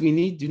 So what we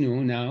need to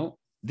know now,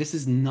 this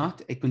is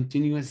not a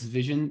continuous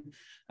vision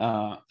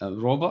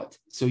robot.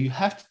 So you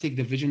have to take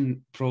the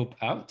vision probe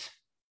out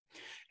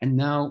and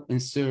now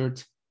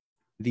insert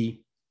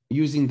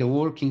using the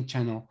working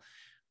channel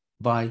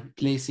by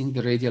placing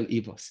the radial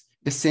EBUS.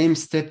 The same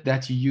step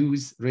that you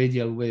use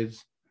radial with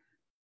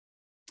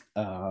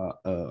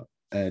the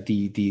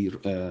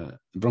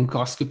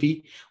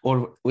bronchoscopy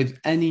or with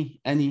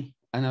any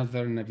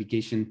another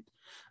navigation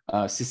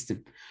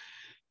system.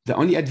 The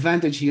only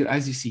advantage here,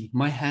 as you see,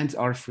 my hands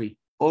are free.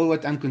 All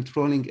what I'm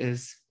controlling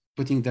is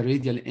putting the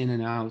radial in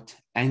and out,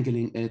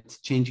 angling it,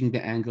 changing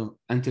the angle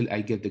until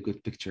I get the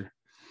good picture.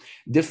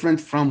 Different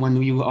from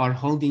when you are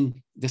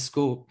holding the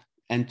scope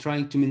and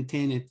trying to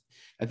maintain it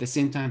at the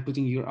same time,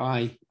 putting your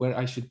eye where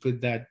I should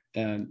put that,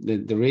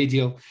 the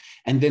radial.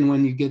 And then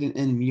when you get it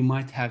in, you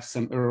might have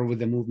some error with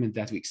the movement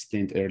that we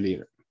explained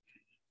earlier.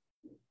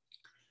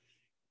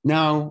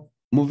 Now,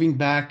 moving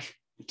back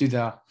to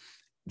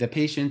the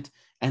patient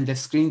and the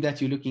screen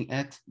that you're looking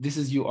at, this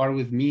is you are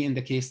with me in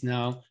the case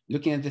now,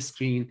 looking at the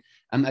screen.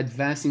 I'm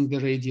advancing the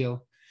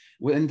radial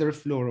under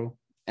fluoro,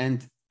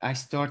 and I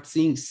start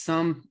seeing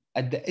some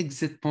at the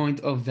exit point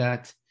of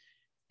that,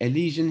 a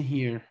lesion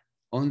here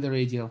on the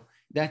radial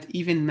that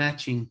even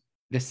matching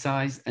the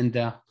size and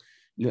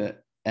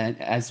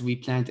as we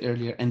planned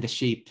earlier and the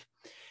shape.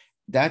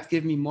 That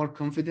gave me more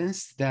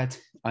confidence that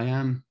I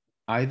am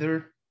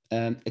either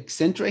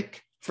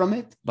eccentric from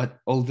it, but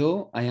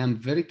although I am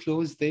very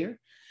close there,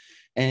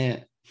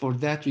 for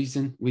that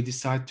reason, we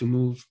decide to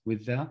move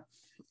with the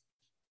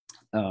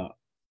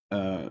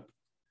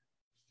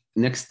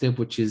next step,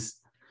 which is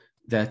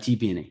the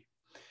TBNA.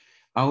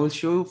 I will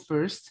show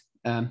first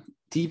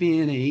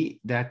TBNA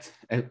that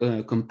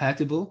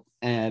compatible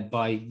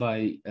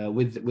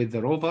with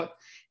the robot.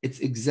 It's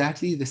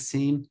exactly the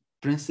same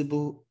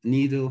principal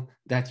needle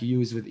that you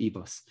use with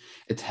EBUS.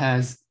 It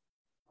has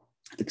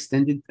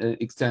extended,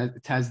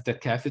 it has the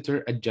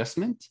catheter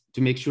adjustment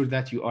to make sure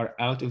that you are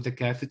out of the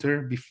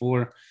catheter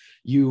before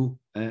you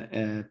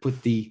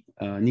put the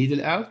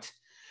needle out.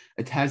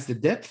 It has the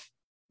depth,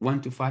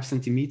 1 to 5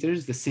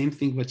 centimeters, the same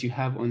thing what you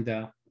have on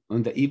the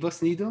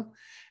EBUS needle.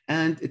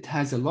 And it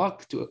has a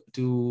lock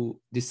to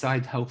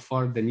decide how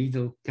far the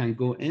needle can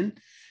go in.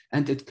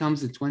 And it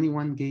comes in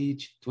 21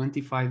 gauge,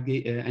 25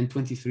 gauge, and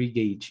 23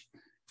 gauge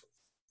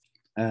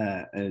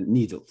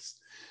needles.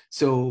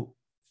 So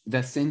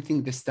the same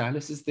thing, the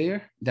stylus is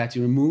there that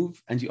you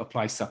remove and you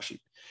apply suction.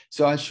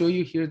 So I'll show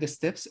you here the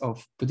steps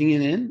of putting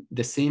it in,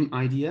 the same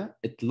idea,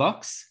 it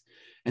locks.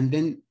 And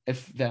then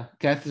if the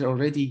catheter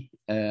already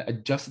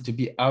adjusted to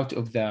be out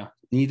of the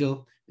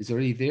needle is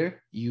already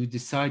there, you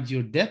decide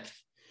your depth.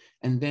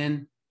 And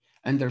then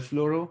under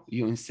fluoro,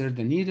 you insert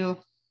the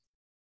needle.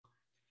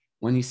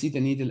 When you see the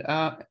needle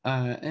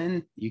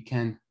in, you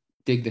can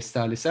take the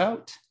stylus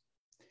out.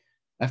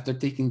 After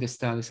taking the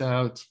stylus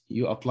out,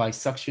 you apply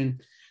suction,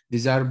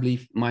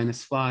 desirably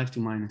 -5 to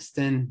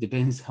 -10,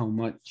 depends how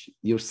much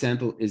your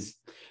sample is,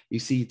 you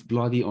see it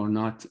bloody or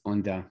not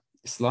on the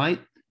slide.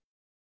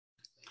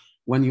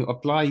 When you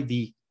apply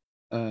the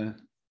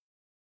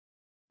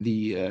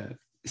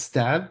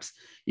stabs,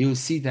 you'll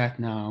see that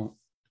now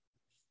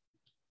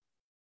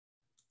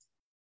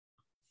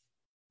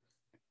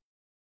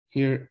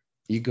here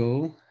you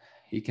go.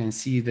 You can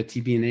see the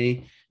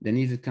TBNA, the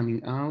needle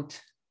coming out.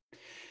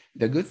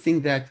 The good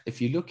thing that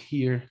if you look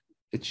here,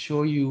 it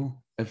shows you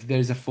if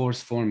there's a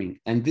force forming.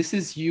 And this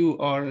is, you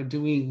are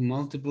doing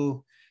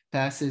multiple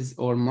passes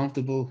or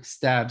multiple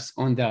stabs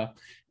on the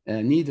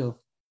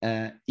needle,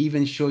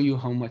 even show you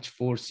how much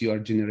force you are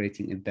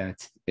generating in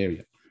that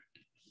area.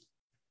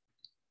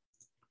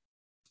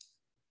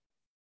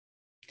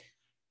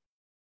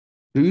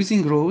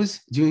 Reusing rows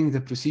during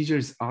the procedure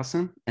is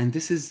awesome. And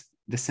this is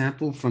the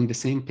sample from the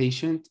same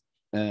patient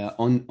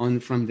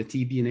from the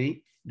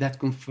TBNA that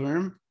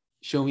confirm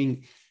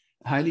showing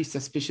highly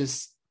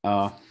suspicious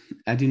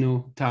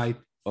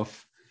adenotype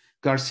of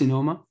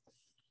carcinoma.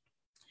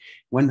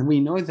 When we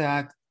know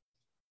that,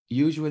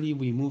 usually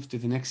we move to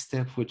the next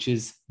step, which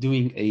is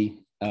doing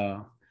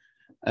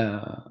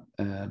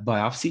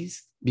biopsies,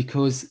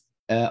 because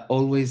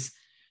always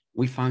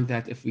we found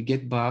that if we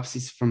get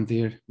biopsies from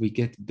there, we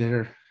get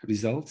better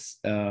results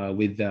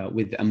with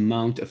the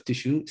amount of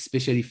tissue,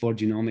 especially for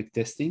genomic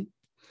testing.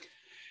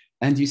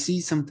 And you see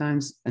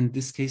sometimes in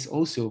this case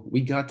also, we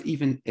got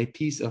even a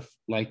piece of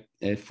like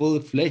full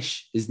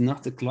flesh, is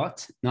not a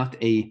clot, not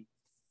a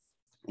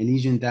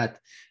lesion that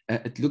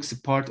it looks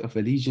a part of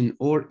a lesion,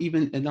 or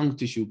even a lung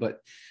tissue. But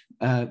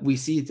we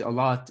see it a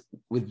lot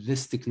with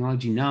this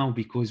technology now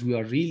because we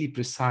are really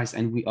precise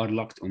and we are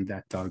locked on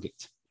that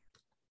target.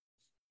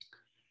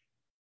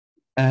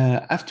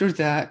 After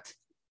that,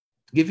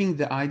 giving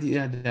the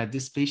idea that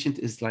this patient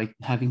is like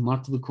having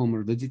multiple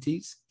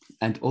comorbidities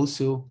and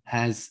also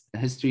has a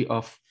history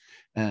of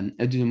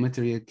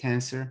adenomaterial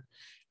cancer.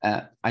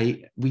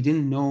 We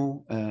didn't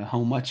know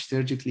how much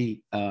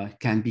surgically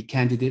can be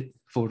candidate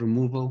for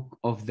removal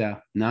of the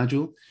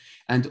nodule.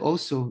 And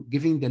also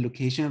giving the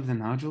location of the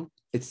nodule,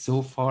 it's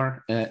so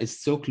far,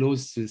 it's so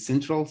close to the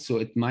central, so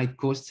it might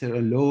cost her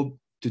a lobe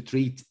to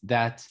treat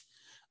that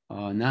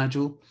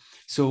nodule.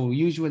 So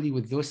usually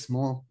with those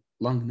small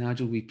lung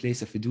nodule, we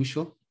place a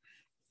fiducial.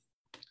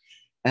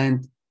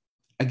 And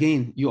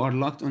again, you are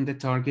locked on the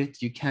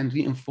target. You can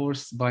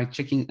reinforce by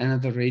checking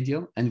another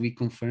radial, and we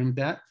confirm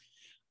that.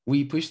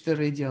 We push the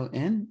radial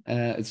in,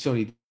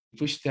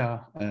 push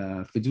the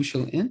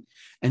fiducial in,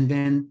 and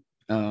then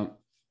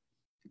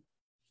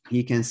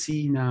you can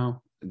see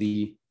now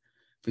the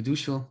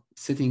fiducial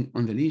sitting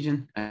on the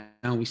lesion, and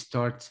now we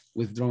start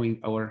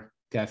withdrawing our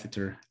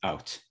catheter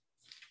out.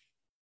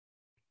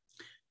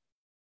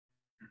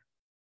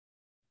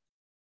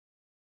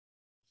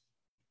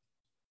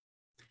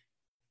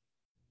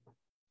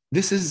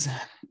 This is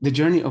the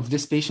journey of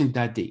this patient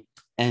that day.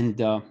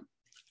 And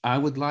I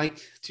would like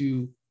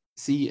to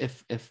see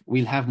if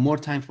we'll have more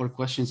time for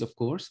questions, of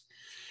course,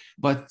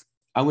 but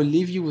I will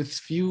leave you with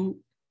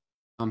few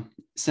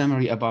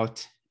summary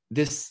about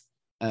this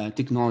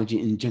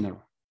technology in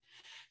general.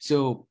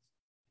 So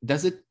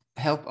does it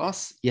help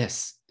us?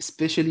 Yes,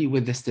 especially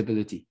with the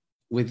stability,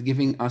 with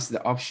giving us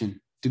the option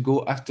to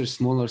go after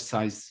smaller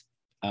size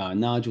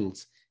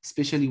nodules,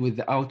 especially with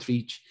the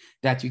outreach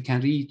that you can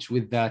reach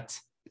with that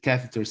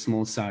catheter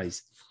small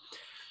size.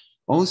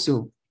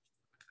 Also,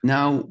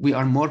 now we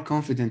are more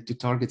confident to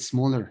target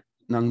smaller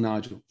lung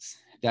nodules.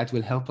 That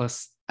will help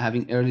us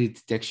having early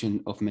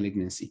detection of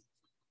malignancy.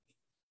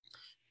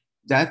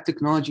 That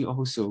technology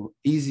also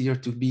easier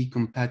to be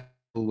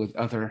compatible with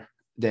other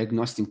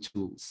diagnostic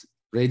tools.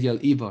 Radial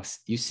EBUS,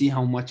 you see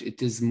how much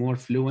it is more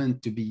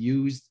fluent to be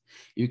used.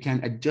 You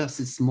can adjust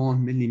a small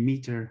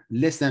millimeter,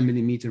 less than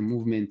millimeter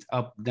movement,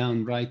 up,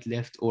 down, right,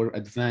 left, or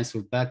advance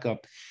or back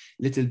up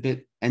a little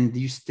bit, and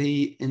you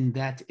stay in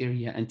that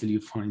area until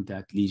you find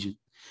that lesion.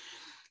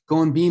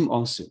 Cone beam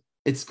also,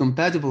 it's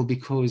compatible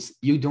because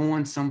you don't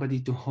want somebody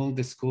to hold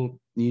the scope.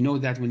 You know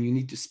that when you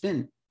need to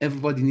spin,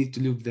 everybody needs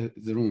to leave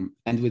the room.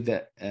 And with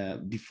the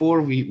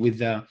with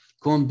the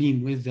cone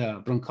beam, with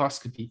the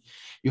bronchoscopy,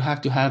 you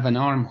have to have an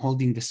arm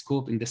holding the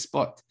scope in the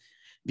spot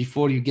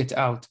before you get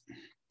out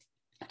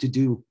to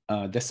do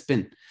the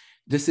spin.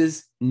 This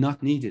is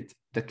not needed.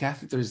 The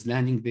catheter is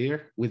landing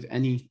there with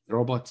any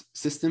robot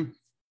system,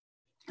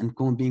 and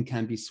cone beam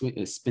can be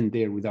spin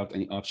there without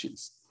any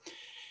options.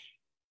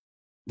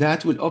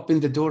 That will open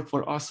the door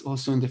for us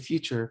also in the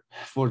future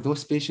for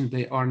those patients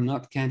they are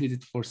not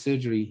candidate for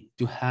surgery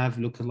to have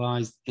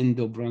localized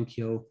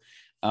endobronchial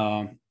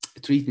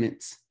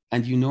treatments.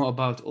 And you know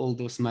about all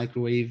those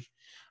microwave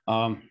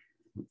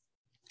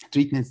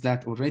treatments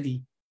that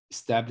already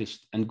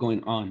established and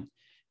going on.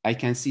 I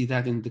can see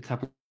that in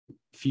the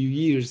few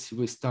years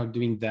we start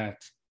doing that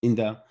in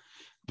the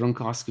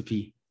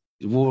bronchoscopy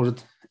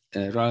ward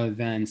rather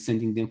than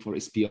sending them for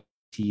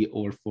SPRT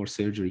or for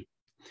surgery.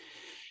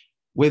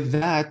 With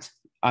that,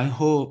 I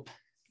hope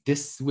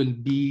this will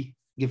be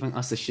giving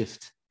us a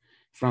shift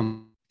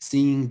from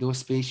seeing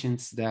those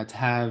patients that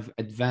have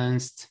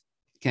advanced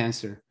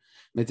cancer,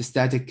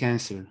 metastatic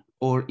cancer,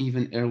 or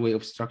even airway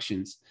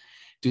obstructions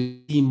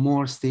to see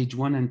more stage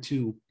 1 and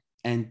 2.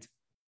 And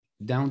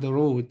down the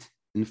road,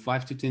 in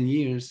 5 to 10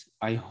 years,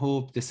 I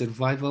hope the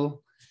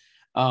survival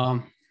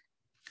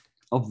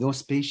of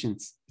those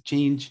patients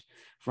change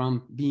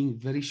from being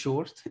very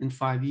short in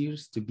 5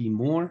 years to be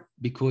more,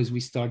 because we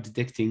start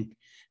detecting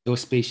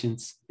those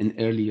patients in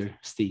earlier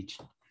stage.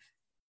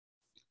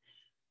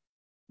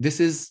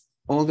 This is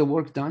all the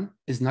work done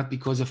is not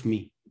because of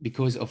me.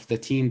 because of the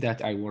team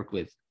that I work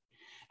with.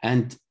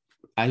 And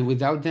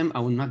without them, I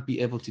will not be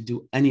able to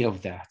do any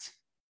of that,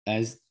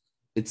 as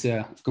it's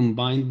a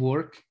combined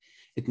work.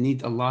 It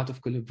needs a lot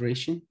of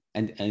collaboration,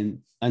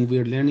 and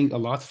we're learning a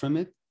lot from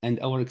it. And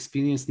our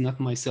experience, not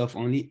myself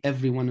only,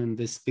 everyone in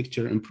this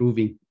picture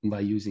improving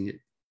by using it.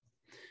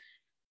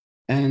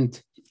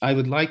 And I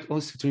would like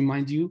also to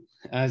remind you,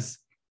 as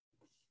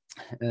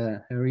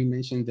Harry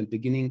mentioned at the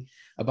beginning,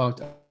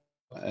 about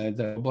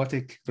the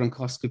Robotic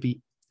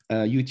Bronchoscopy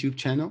YouTube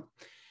channel.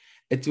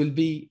 It will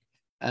be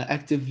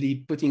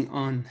actively putting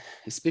on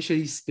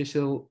especially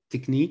special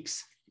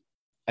techniques,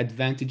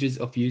 advantages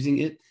of using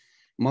it,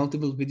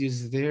 multiple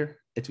videos there.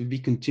 It will be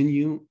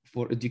continue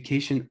for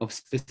education of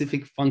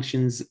specific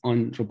functions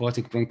on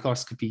robotic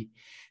bronchoscopy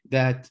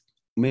that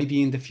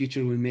maybe in the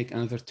future we'll make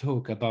another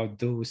talk about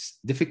those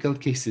difficult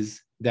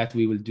cases that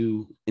we will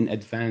do in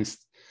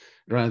advanced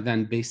rather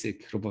than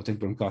basic robotic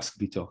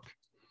bronchoscopy talk.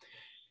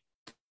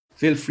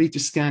 Feel free to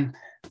scan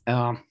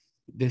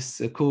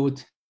this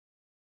code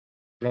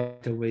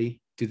right away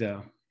to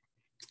the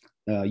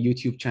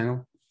YouTube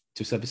channel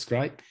to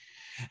subscribe.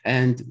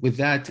 And with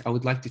that, I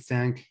would like to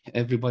thank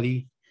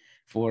everybody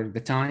for the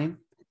time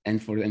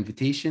and for the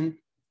invitation.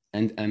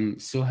 And I'm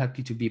so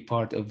happy to be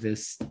part of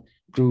this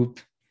group.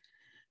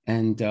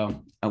 And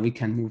we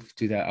can move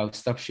to I'll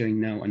stop sharing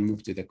now and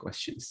move to the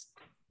questions.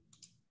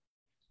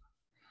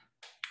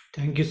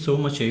 Thank you so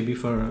much, AB,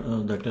 for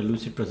that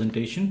elusive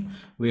presentation.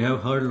 We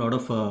have heard a lot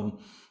of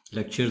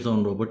lectures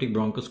on robotic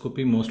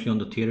bronchoscopy, mostly on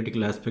the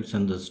theoretical aspects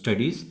and the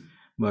studies,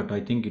 but I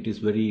think it is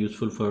very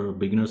useful for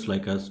beginners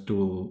like us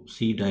to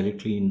see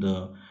directly in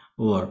the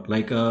OR.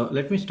 Like,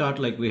 let me start,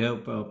 like we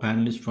have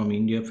panelists from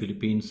India,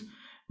 Philippines,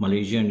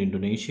 Malaysia, and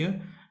Indonesia.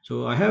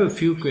 So I have a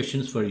few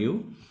questions for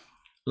you.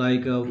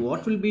 Like,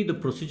 what will be the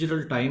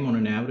procedural time on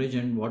an average,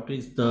 and what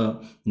is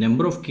the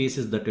number of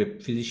cases that a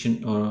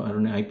physician or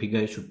an IP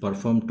guy should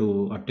perform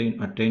to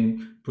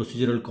attain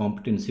procedural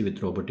competency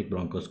with robotic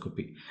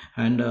bronchoscopy?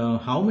 And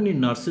how many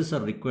nurses are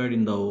required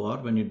in the OR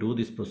when you do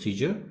this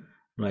procedure?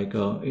 Like,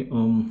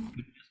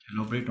 just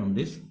elaborate on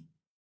this.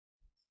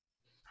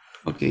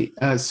 Okay,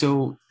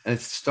 so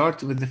let's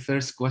start with the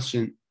first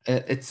question.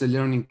 It's a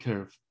learning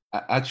curve.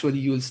 Actually,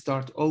 you'll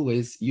start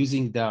always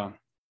using the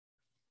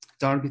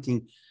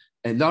targeting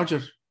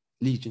larger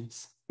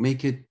lesions,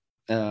 make it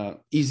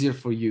easier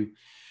for you.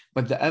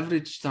 But the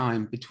average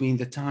time between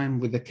the time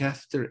with the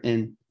catheter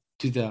in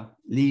to the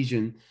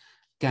lesion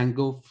can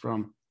go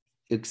from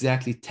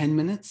exactly 10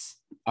 minutes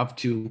up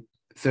to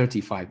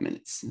 35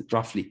 minutes,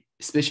 roughly,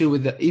 especially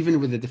with even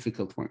with the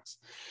difficult ones.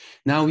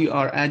 Now we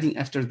are adding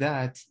after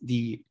that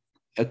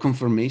a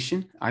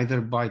confirmation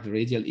either by the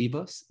radial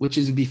EBUS, which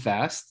is be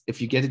fast. If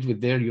you get it with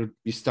there,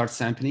 you start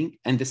sampling,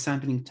 and the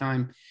sampling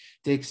time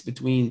takes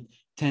between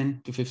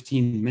 10 to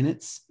 15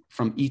 minutes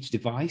from each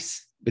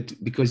device, but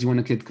because you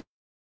want to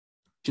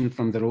get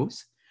from the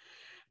rows.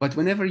 But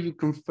whenever you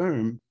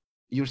confirm,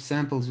 your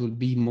samples will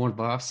be more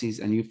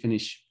biopsies and you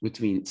finish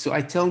between. So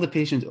I tell the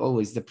patient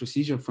always the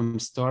procedure from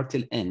start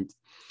till end,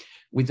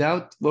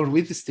 without or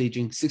with the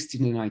staging, 60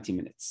 to 90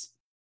 minutes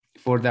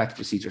for that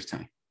procedure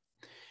time.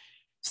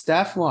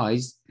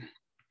 Staff-wise,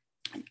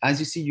 as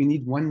you see, you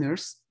need one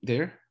nurse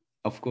there,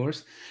 of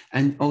course,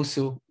 and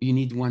also you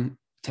need one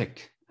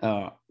tech.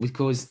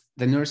 Because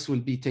the nurse will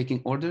be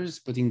taking orders,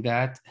 putting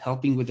that,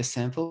 helping with the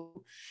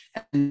sample,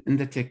 and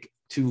the tech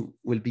too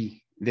will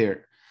be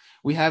there.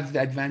 We have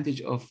the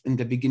advantage of, in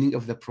the beginning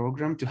of the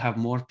program, to have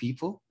more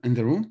people in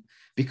the room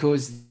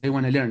because they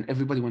want to learn.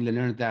 Everybody want to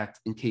learn that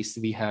in case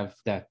we have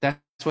that. That's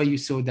why you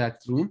saw that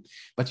room.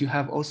 But you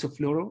have also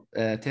fluoro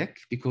tech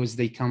because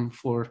they come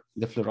for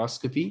the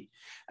fluoroscopy.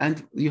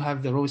 And you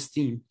have the Rose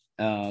team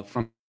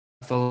from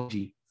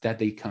pathology that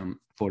they come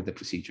for the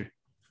procedure.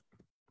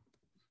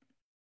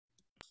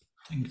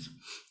 Thanks.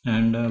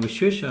 And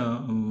Vishwesh,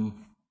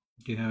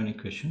 do you have any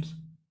questions?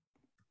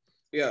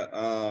 Yeah,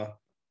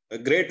 a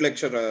great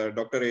lecture,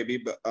 Dr.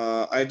 AB.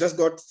 I just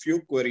got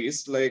few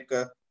queries like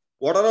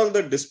what are all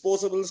the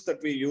disposables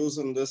that we use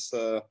in this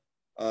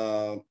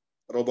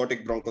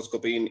robotic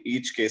bronchoscopy in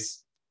each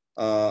case,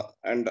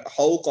 and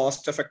how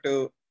cost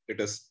effective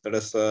it is? That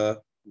is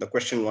the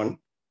question one.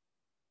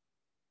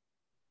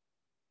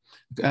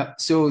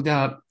 So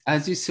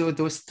as you saw,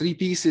 those three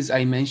pieces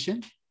I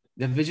mentioned,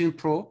 the vision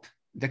probe,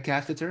 the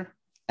catheter,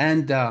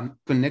 and the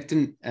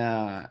connecting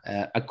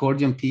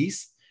accordion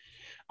piece.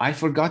 I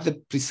forgot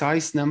the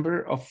precise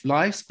number of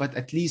lives, but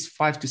at least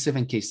 5 to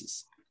 7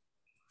 cases.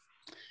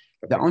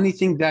 The only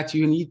thing that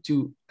you need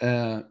to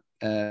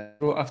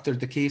go after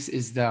the case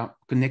is the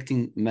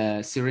connecting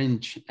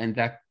syringe and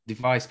that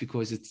device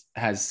because it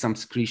has some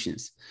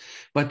secretions.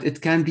 But it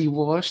can be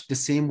washed the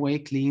same way,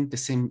 cleaned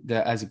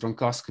as a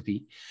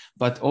bronchoscopy.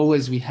 But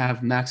always we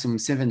have maximum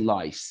 7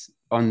 lives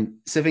on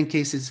 7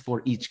 cases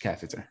for each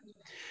catheter.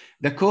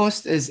 The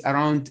cost is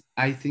around,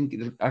 I think,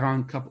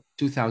 around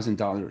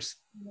 $2,000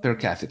 per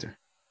catheter.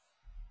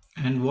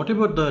 And what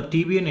about the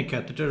TBNA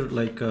catheter?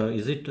 Like,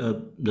 is it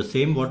the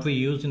same what we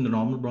use in the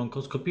normal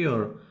bronchoscopy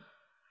or?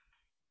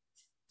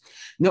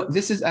 No,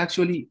 this is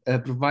actually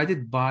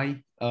provided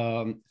by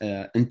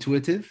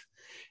Intuitive.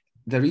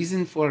 The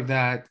reason for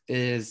that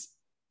is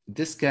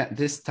this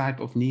type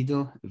of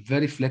needle,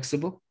 very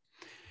flexible.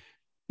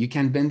 You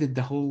can bend it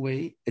the whole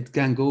way. It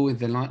can go with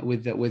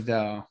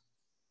the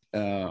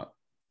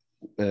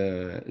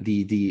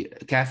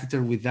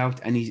catheter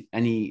without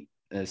any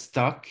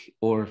stuck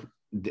or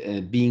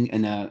being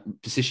in a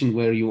position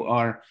where you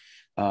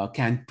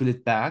can pull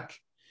it back.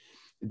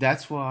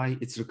 That's why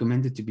it's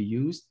recommended to be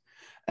used.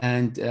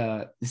 And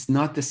it's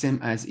not the same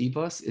as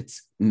EBUS.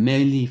 It's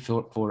mainly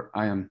for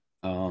ion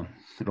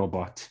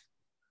robot.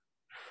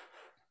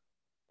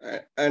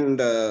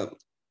 And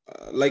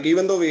like,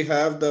 even though we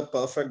have the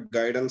perfect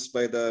guidance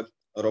by the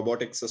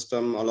robotic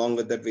system, along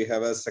with that we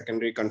have a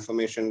secondary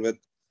confirmation with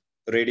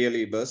radial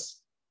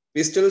EBUS,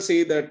 we still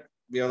see that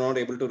we are not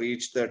able to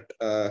reach that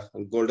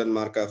golden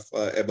mark of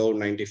above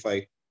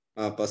 95%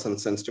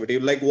 sensitivity.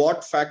 Like,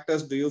 what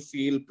factors do you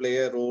feel play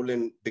a role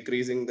in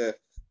decreasing the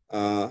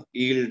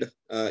yield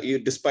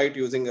despite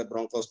using a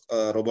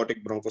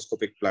robotic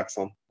bronchoscopic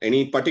platform?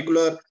 Any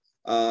particular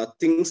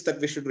things that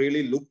we should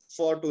really look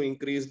for to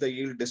increase the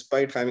yield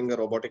despite having a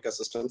robotic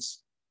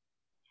assistance?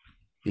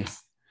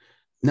 Yes.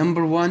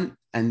 Number one,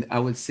 and I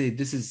would say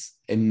this is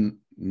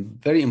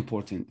very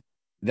important,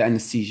 the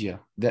anesthesia,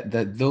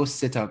 those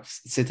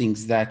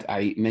settings that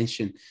I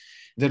mentioned.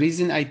 The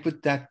reason I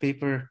put that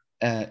paper,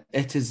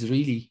 it is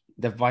really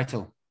the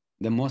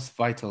most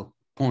vital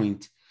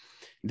point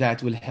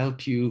that will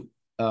help you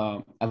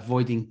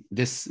avoiding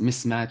this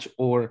mismatch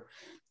or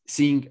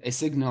seeing a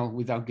signal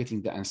without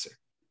getting the answer.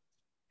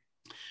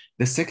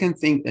 The second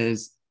thing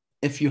is,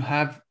 if you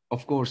have,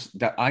 of course,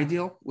 the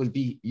ideal will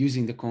be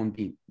using the cone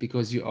beam,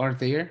 because you are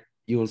there,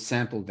 you will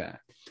sample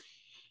that.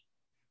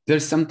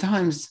 There's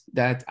sometimes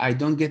that I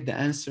don't get the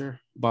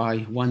answer by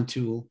one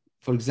tool.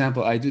 For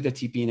example, I do the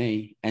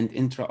TPNA and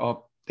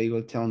intra-op, they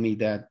will tell me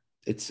that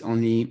it's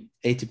only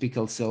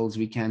atypical cells,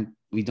 we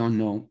don't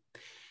know.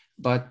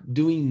 But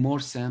doing more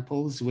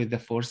samples with the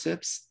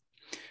forceps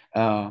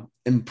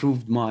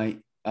improved my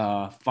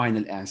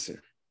final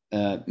answer.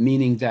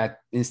 Meaning that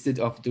instead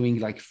of doing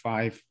like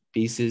 5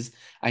 pieces,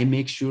 I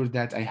make sure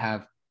that I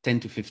have 10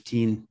 to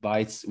 15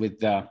 bites with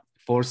the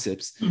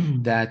forceps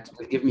that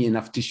will give me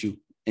enough tissue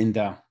in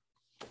the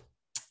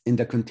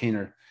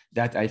container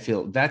that I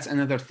fill. That's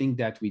another thing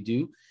that we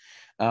do.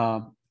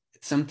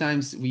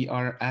 Sometimes we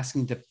are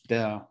asking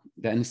the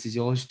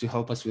anesthesiologist to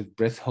help us with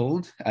breath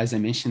hold, as I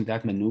mentioned,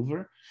 that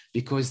maneuver,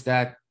 because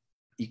that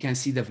you can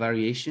see the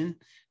variation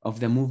of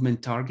the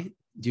movement target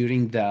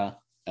during the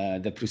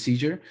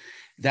procedure.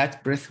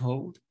 That breath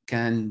hold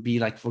can be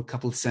like for a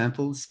couple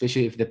samples,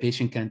 especially if the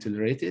patient can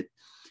tolerate it.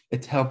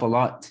 It helps a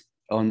lot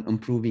on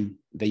improving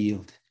the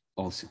yield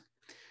also.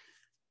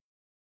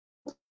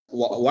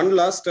 One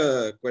last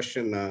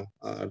question,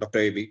 Dr.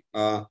 AB.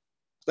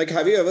 Like,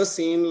 have you ever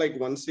seen, like,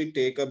 once we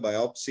take a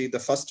biopsy, the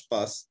first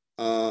pass,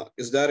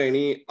 is there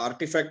any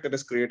artifact that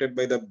is created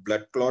by the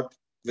blood clot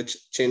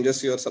which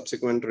changes your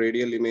subsequent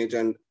radial image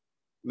and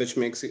which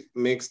makes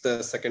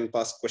the second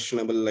pass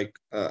questionable? Like,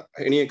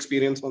 any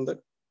experience on that?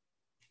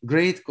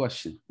 Great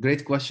question.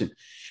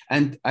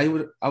 And I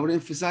would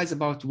emphasize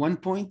about one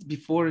point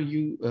before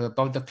you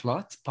about the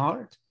clot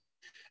part.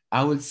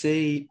 I would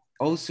say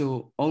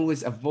also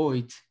always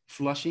avoid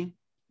flushing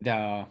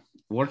the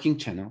working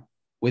channel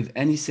with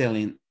any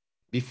saline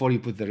before you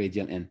put the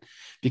radial in,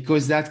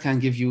 because that can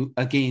give you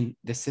again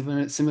the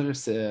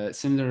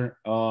similar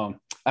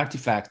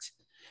artifact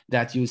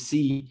that you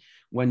see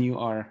when you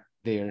are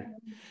there.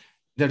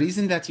 The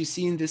reason that you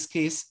see in this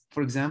case,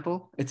 for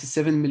example, it's a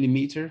 7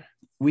 millimeter.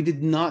 We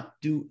did not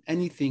do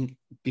anything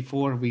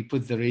before we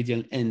put the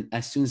radial in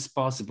as soon as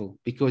possible,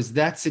 because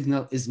that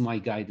signal is my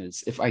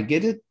guidance. If I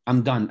get it,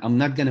 I'm done. I'm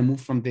not going to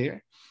move from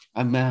there.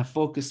 I'm going to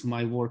focus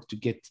my work to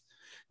get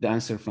the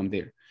answer from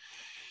there.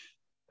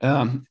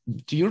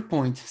 To your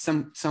point,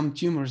 some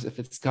tumors, if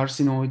it's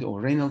carcinoid or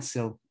renal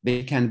cell,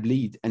 they can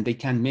bleed and they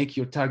can make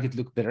your target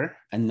look better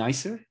and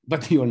nicer,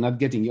 but you're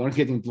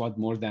getting blood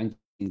more than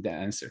the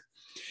answer.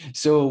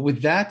 So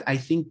with that, I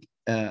think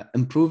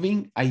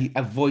improving, I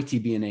avoid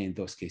TBNA in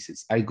those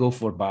cases. I go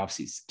for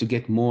biopsies to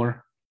get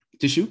more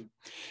tissue.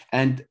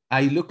 And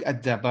I look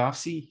at the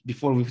biopsy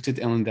before we put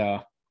it on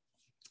the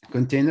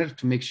container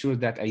to make sure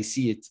that I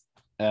see it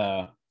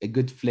a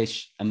good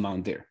flesh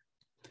amount there,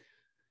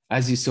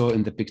 as you saw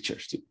in the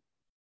pictures too.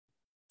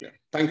 Yeah.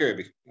 Thank you,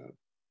 Abhi.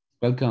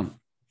 Welcome.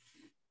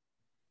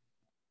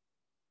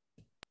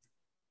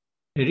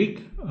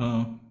 Eric?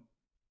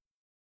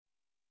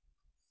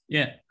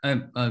 Yeah,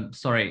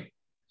 sorry.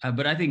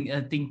 But I think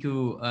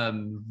Tinku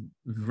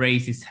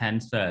raised his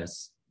hands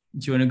first.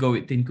 Do you want to go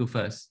with Tinku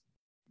first?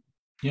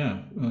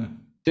 Yeah.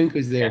 Tinku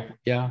is there.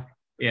 Yeah.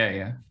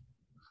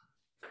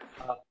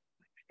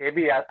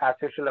 AB, as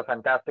usual, a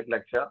fantastic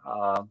lecture.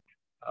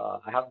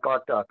 I have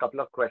got a couple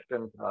of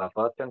questions.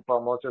 First and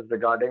foremost is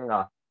regarding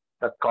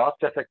the cost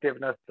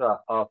effectiveness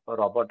of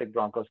robotic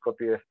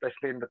bronchoscopy,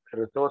 especially in the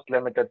resource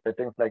limited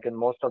settings like in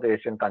most of the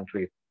Asian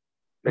countries,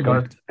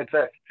 because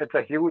it's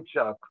a huge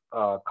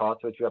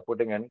cost which we are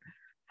putting in.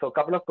 So a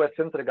couple of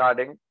questions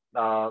regarding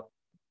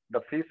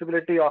the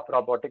feasibility of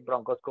robotic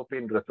bronchoscopy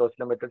in resource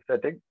limited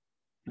setting,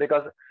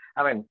 because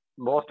I mean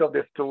most of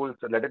these tools,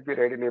 let it be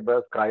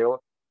radiolabels, cryo,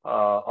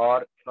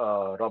 or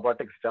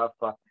robotic stuff,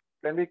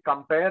 when we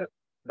compare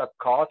the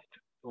cost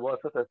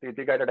versus a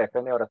CT guided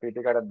FNA or a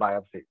CT guided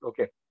biopsy,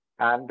 okay,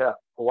 and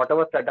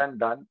whatever said and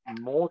done,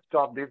 most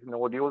of these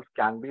nodules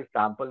can be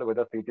sampled with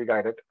a CT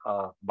guided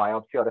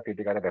biopsy or a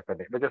CT guided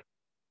FNA, which is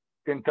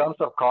in terms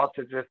of cost,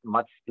 it is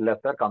much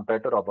lesser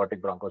compared to robotic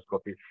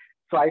bronchoscopy.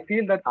 So I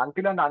feel that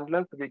until and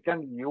unless we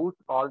can use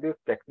all these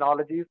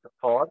technologies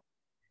for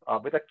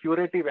with a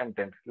curative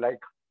intent, like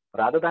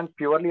rather than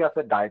purely as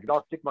a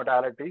diagnostic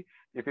modality,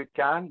 if you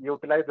can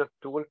utilize this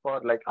tool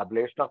for like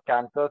ablation of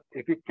cancers,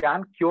 if you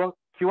can cure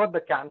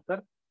the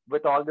cancer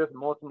with all these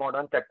most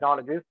modern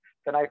technologies,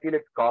 then I feel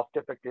its cost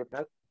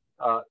effectiveness,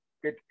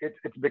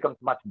 it becomes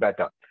much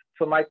better.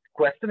 So my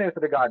question is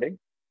regarding,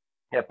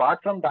 apart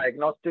from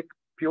diagnostic,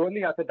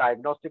 purely as a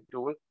diagnostic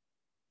tool,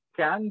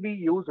 can we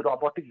use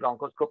robotic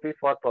bronchoscopy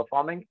for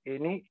performing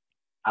any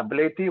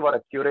ablative or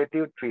a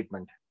curative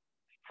treatment?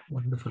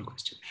 Wonderful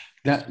question.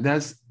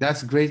 That's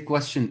a great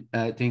question,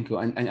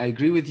 Tinku. And I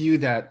agree with you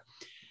that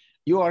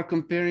you are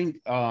comparing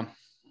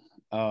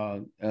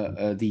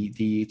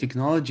the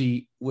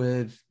technology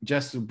with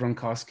just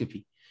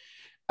bronchoscopy.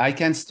 I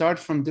can start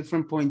from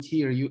different point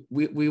here.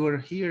 We were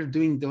here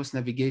doing dose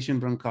navigation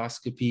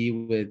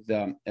bronchoscopy with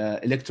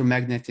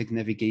electromagnetic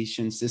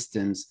navigation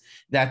systems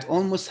that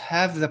almost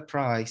have the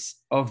price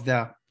of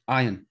the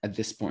ion at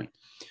this point,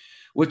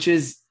 which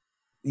is,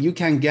 you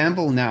can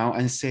gamble now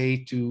and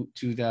say to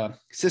the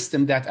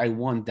system that I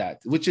want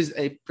that, which is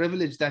a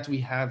privilege that we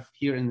have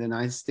here in the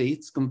United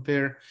States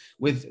compared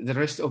with the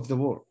rest of the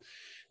world,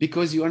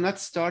 because you are not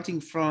starting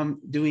from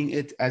doing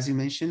it, as you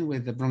mentioned,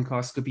 with the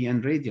bronchoscopy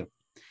and radial.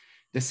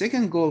 The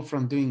second goal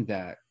from doing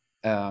that,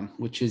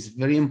 which is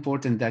very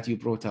important that you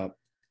brought up,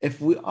 if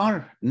we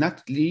are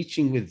not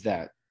reaching with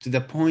that to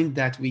the point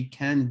that we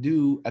can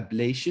do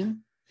ablation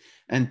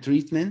and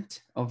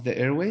treatment of the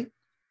airway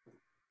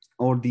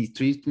or the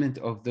treatment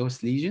of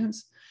those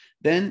lesions,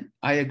 then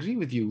I agree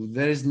with you.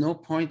 There is no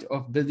point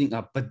of building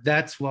up, but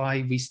that's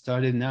why we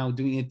started now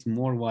doing it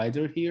more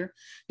wider here,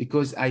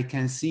 because I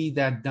can see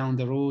that down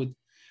the road,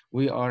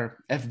 we are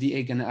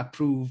FDA gonna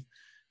approve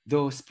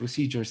those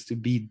procedures to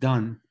be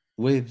done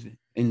with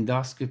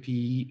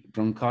endoscopy,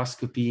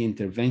 bronchoscopy,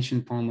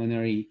 intervention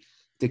pulmonary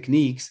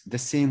techniques, the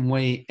same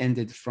way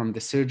ended from the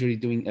surgery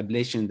doing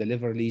ablation, the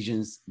liver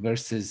lesions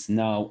versus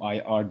now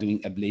IR doing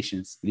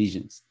ablations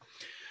lesions.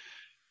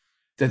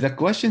 The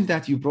question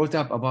that you brought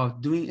up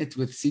about doing it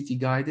with CT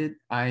guided,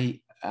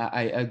 I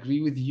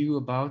agree with you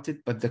about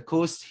it, but the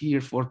cost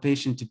here for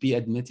patient to be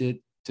admitted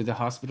to the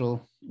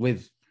hospital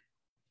with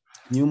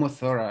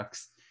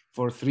pneumothorax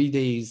for 3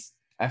 days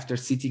after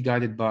CT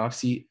guided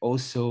biopsy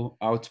also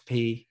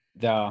outpay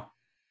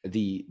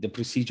the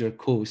procedure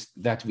cost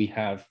that we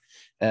have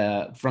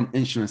from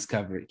insurance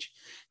coverage.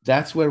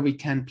 That's where we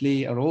can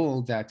play a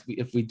role that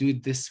if we do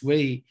it this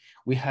way,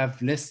 we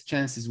have less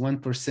chances,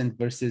 1%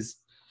 versus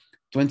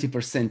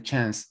 20%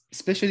 chance,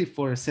 especially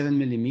for a 7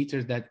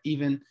 millimeter that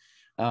even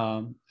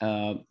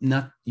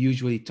not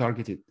usually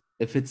targeted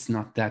if it's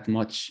not that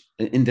much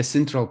in the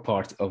central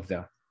part of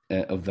the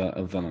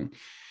lung.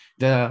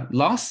 The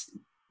last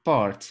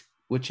part,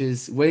 which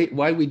is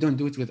why we don't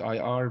do it with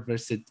IR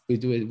versus we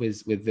do it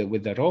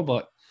with the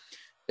robot,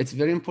 it's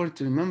very important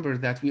to remember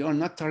that we are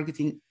not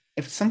targeting,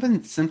 if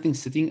something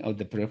sitting out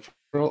the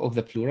peripheral of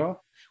the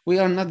pleural, we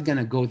are not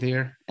gonna go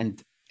there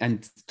and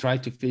try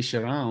to fish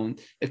around,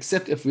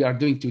 except if we are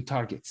doing 2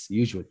 targets,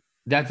 usually.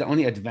 That's the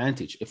only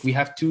advantage. If we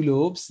have 2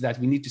 lobes that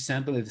we need to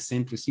sample at the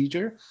same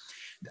procedure,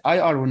 the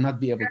IR will not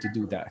be able to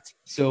do that.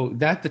 So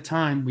that's the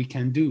time we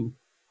can do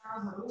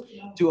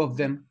 2 of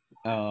them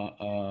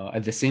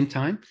at the same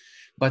time.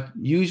 But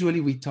usually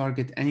we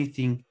target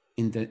anything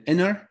in the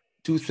inner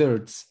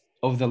 2/3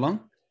 of the lung,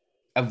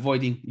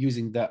 avoiding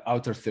using the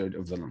outer third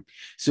of the lung.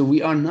 So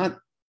we are not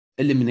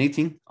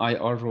eliminating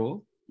IR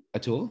role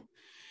at all,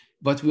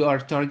 but we are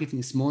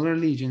targeting smaller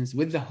lesions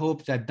with the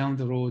hope that down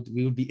the road,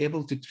 we will be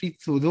able to treat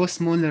through those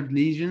smaller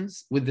lesions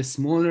with the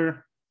smaller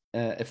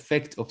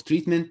effect of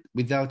treatment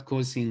without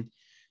causing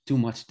too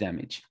much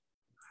damage.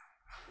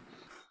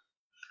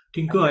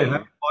 Tinku, I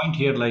have a point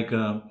here, like,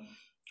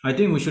 I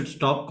think we should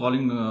stop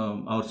calling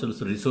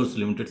ourselves resource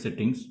limited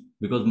settings,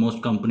 because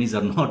most companies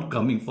are not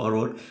coming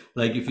forward.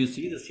 Like if you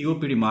see the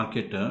COPD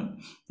market,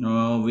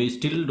 we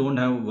still don't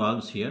have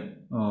valves here,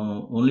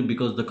 only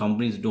because the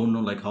companies don't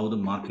know like how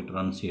the market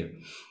runs here.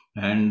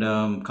 And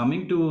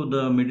coming to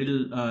the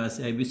middle, as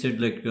Abby said,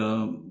 like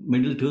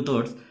middle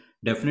 2/3,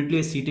 definitely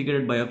a CT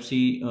guided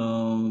biopsy,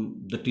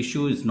 the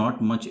tissue is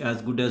not much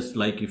as good as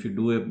like if you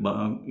do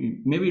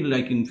maybe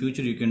like in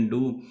future you can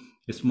do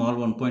a small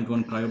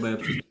 1.1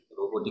 cryobiopsy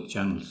robotic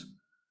channels.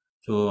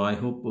 So I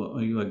hope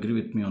you agree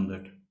with me on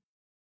that.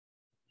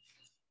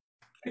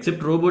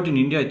 Except robot in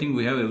India, I think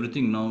we have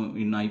everything now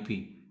in IP.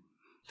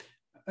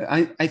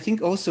 I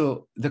think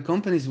also the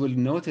companies will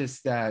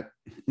notice that,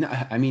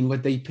 I mean,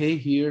 what they pay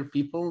here,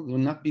 people will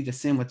not be the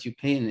same what you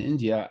pay in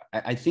India.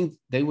 I think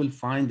they will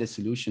find a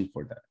solution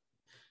for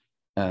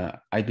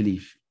that. I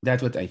believe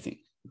that's what I think.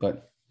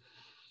 But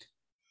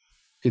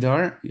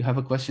Kedar, you have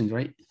a question,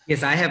 right?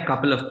 Yes, I have a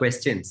couple of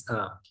questions.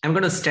 I'm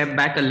going to step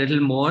back a little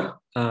more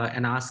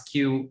and ask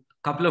you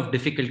a couple of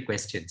difficult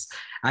questions.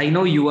 I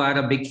know you are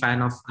a big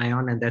fan of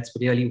ION, and that's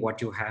really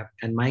what you have.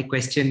 And my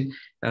question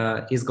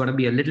is going to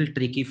be a little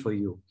tricky for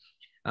you.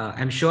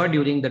 I'm sure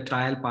during the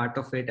trial part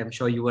of it, I'm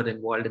sure you were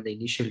involved in the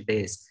initial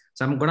days.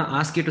 So I'm going to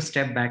ask you to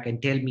step back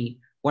and tell me,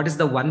 what is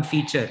the one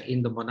feature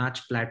in the Monarch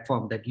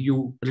platform that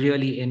you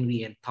really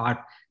envy and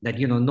thought that,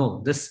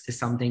 no, this is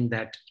something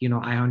that,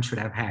 ION should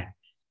have had?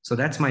 So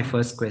that's my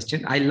first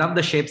question. I love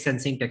the shape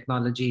sensing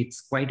technology.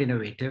 It's quite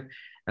innovative.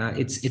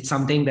 It's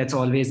something that's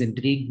always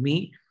intrigued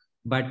me.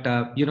 But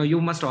you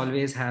must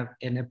always have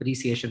an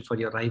appreciation for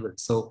your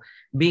rivals. So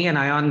being an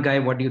ION guy,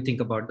 what do you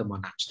think about the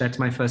Monarch? That's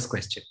my first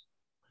question.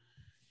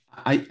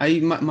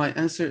 My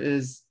answer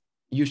is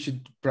you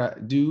should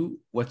do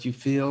what you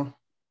feel.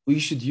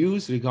 You should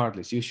use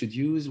regardless. You should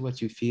use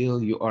what you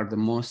feel you are the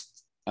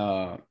most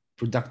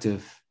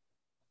productive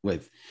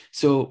with.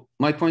 So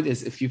my point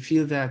is, if you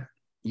feel that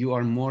you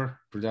are more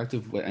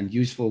productive and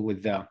useful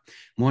with the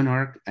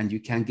Monarch and you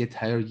can get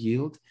higher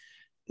yield,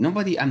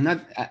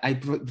 I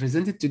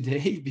presented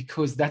today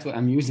because that's what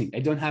I'm using. I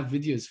don't have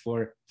videos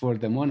for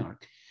the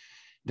Monarch.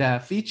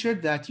 The feature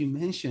that you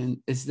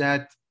mentioned is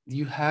that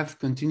you have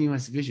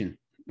continuous vision,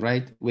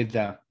 right? With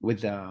the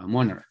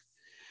Monarch.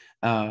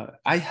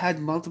 I had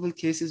multiple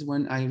cases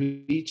when I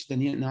reach the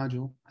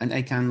nodule and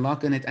I can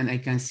lock in it and I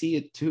can see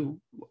it too.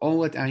 All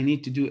what I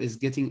need to do is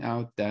getting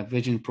out the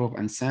vision probe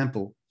and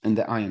sample in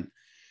the ion.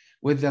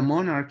 With the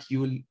Monarch, you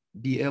will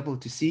be able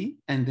to see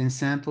and then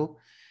sample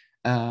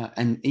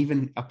and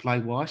even apply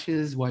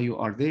washes while you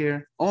are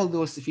there. All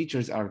those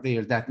features are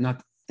there that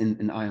not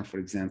in ion, for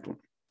example.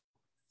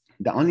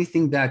 The only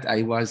thing that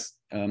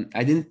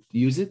I didn't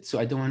use it, so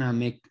I don't want to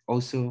make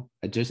also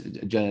a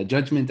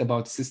judgment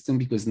about system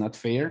because it's not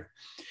fair,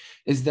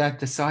 is that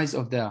the size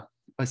of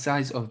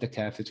the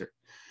catheter.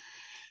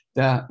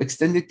 The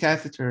extended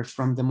catheter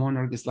from the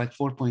Monarch is like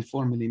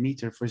 4.4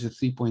 millimeter versus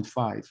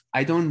 3.5.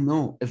 I don't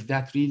know if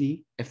that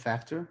really a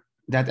factor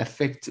that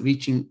affects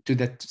reaching to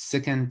that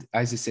second,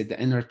 as I said, the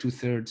inner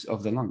 2/3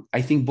 of the lung.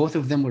 I think both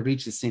of them will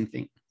reach the same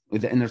thing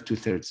with the inner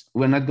 2/3.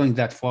 We're not going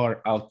that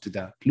far out to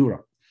the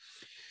pleura.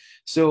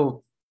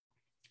 So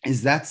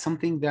is that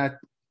something that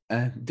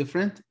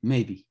different?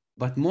 Maybe.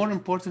 But more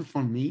important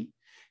for me,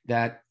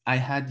 that I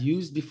had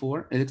used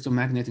before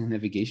electromagnetic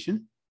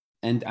navigation,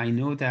 and I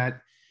know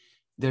that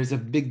there's a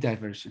big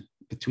diversion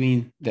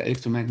between the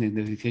electromagnetic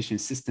navigation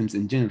systems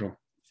in general.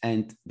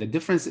 And the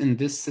difference in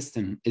this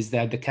system is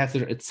that the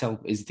catheter itself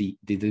is the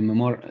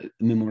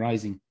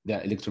memorizing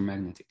the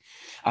electromagnetic.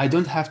 I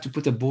don't have to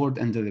put a board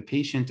under the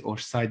patient or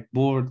side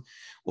board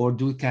or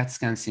do CAT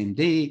scan same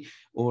day,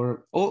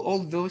 or all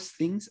those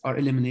things are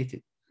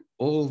eliminated.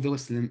 All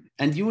those,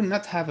 and you will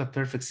not have a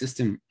perfect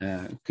system,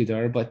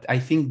 Kedar, but I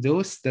think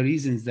those the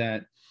reasons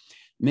that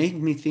make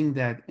me think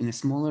that in a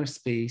smaller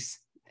space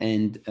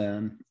and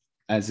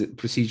as a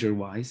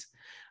procedure-wise,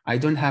 I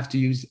don't have to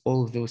use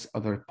all of those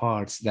other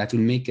parts that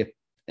will make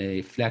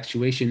a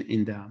fluctuation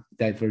in the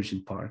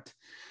diversion part.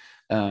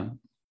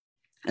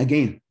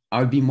 Again,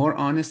 I'll be more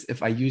honest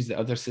if I use the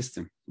other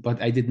system,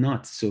 but I did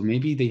not. So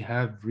maybe they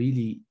have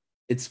really,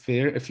 it's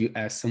fair if you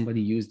ask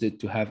somebody used it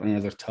to have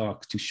another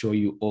talk to show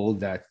you all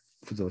that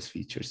for those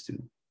features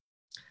too.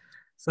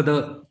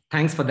 So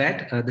thanks for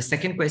that. The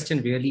second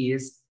question really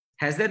is,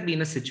 has there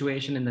been a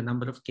situation in the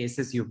number of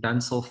cases you've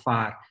done so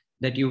far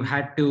that you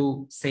had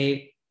to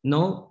say,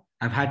 no,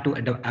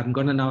 I'm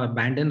going to now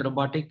abandon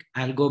robotic.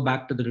 I'll go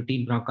back to the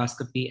routine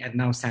bronchoscopy and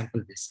now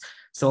sample this.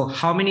 So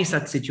how many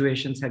such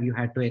situations have you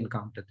had to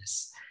encounter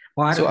this?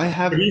 Or so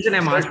the reason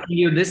I'm asking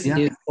you this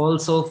is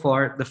also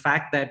for the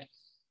fact that,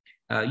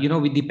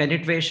 with the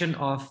penetration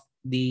of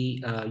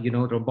the,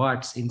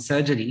 robots in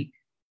surgery,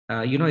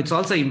 it's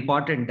also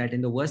important that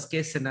in the worst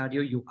case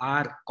scenario, you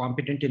are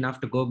competent enough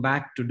to go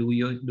back to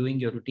doing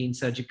your routine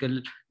surgical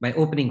by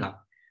opening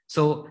up.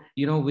 So,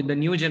 with the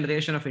new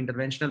generation of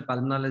interventional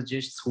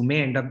pulmonologists who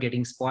may end up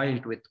getting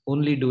spoiled with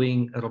only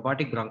doing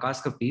robotic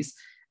bronchoscopies,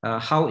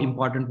 how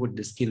important would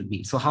this skill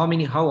be? So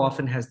how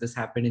often has this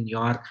happened in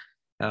your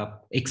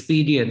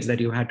experience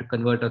that you had to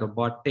convert a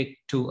robotic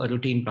to a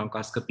routine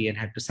bronchoscopy and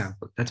had to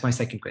sample? That's my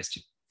second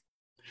question.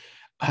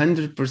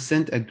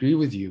 100% agree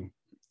with you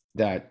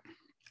that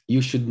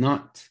you should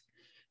not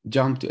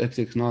jump to a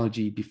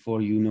technology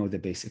before you know the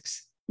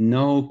basics.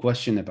 No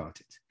question about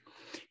it.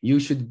 You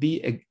should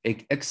be an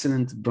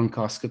excellent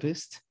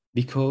bronchoscopist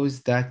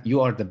because that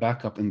you are the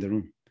backup in the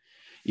room.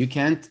 You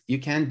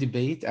can't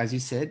debate, as you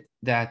said,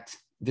 that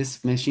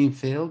this machine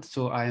failed,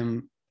 so I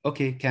am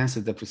okay,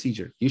 cancel the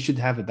procedure. You should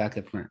have a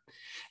backup plan.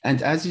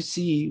 And as you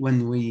see, when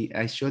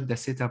I showed the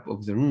setup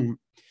of the room,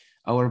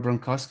 our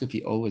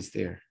bronchoscopy always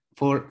there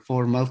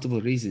for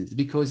multiple reasons,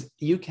 because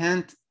you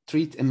can't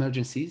treat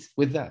emergencies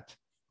with that,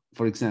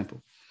 for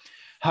example.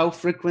 How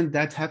frequent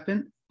that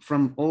happened?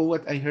 From all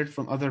what I heard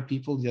from other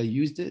people that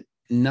used it,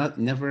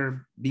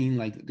 never being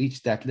like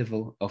reached that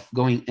level of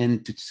going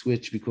in to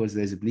switch because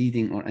there's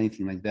bleeding or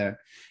anything like that,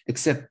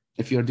 except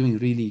if you're doing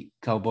really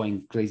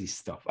cowboying crazy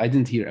stuff. I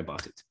didn't hear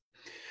about it.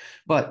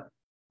 But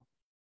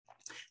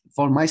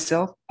for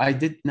myself, I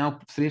did now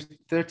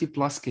 30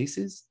 plus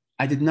cases.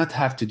 I did not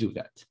have to do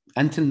that.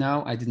 Until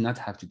now, I did not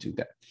have to do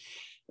that.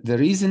 The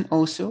reason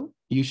also,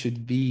 you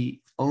should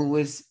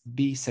always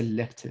be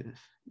selective.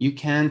 You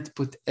can't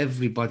put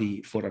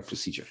everybody for a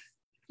procedure.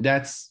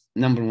 That's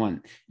number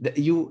one.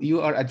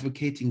 You are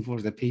advocating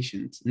for the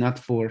patient, not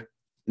for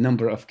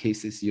number of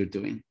cases you're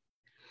doing.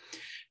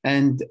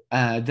 And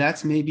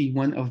that's maybe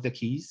one of the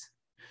keys.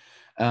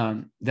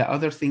 The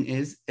other thing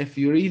is, if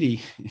you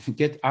really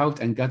get out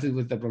and got it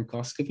with the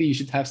bronchoscopy, you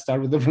should have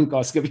started with the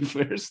bronchoscopy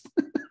first.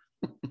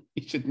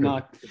 You should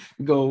not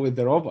go with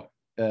the robot.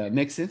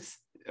 Makes sense?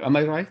 Am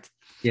I right?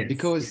 Yes.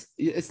 Because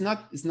it's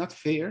not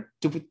fair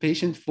to put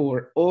patient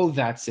for all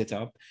that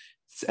setup,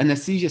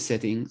 anesthesia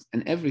settings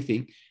and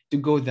everything, to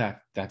go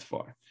that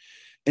far.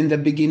 In the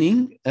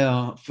beginning,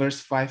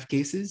 first 5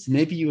 cases,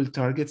 maybe you will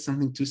target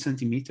something 2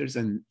 centimeters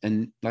and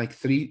like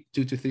 2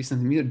 to 3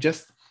 centimeters,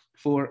 just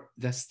for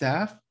the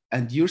staff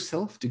and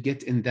yourself to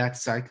get in that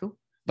cycle.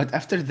 But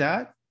after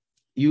that,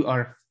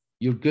 you're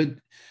good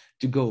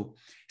to go,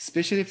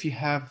 especially if you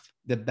have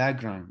the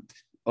background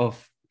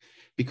of,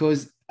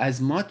 because as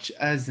much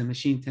as the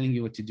machine telling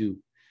you what to do,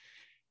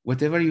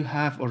 whatever you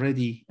have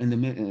already in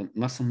the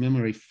muscle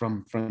memory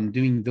from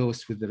doing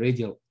those with the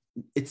radial,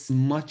 it's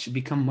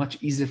become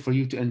much easier for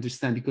you to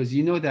understand, because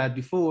you know that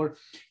before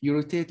you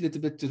rotate a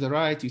little bit to the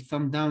right, you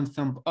thumb down,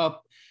 thumb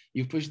up,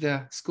 you push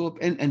the scope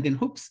in, and then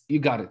hoops, you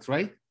got it,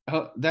 right?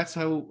 That's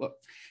how,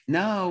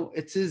 now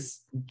it is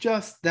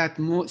just that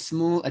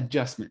small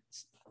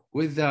adjustments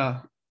with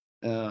the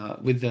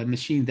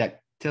machine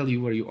that tell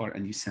you where you are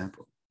and you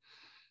sample.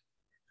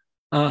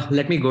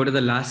 Let me go to the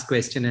last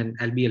question, and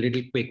I'll be a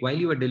little quick. While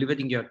you were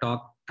delivering your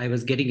talk, I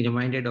was getting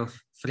reminded of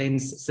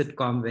Friends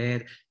sitcom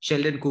where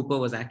Sheldon Cooper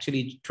was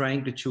actually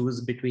trying to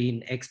choose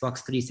between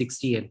Xbox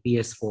 360 and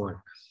PS4.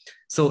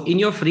 So in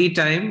your free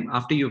time,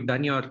 after you've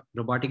done your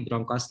robotic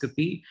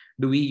bronchoscopy,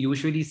 do we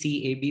usually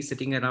see AB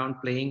sitting around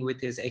playing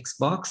with his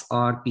Xbox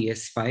or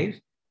PS5?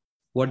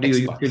 What do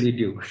you usually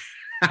do?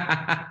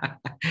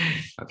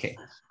 Okay.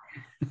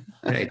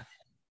 Right.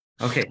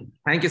 Okay.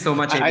 Thank you so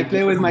much. I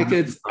play with my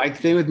kids. I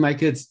play with my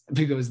kids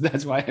because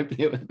that's why I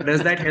play with them.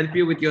 Does that help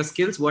you with your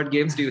skills? What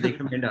games do you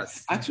recommend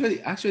us?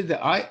 Actually,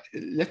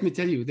 let me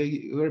tell you,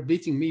 they were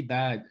beating me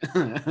bad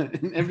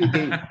in every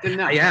game till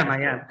now.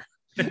 I am.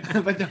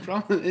 But the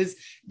problem is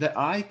the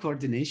eye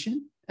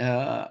coordination,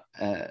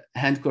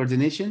 hand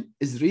coordination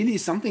is really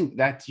something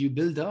that you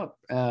build up.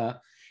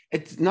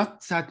 It's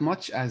not that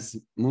much as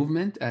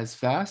movement as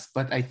fast,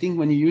 but I think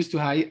when you're used to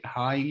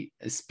high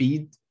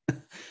speed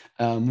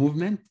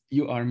movement,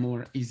 you are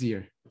more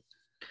easier.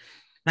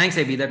 Thanks,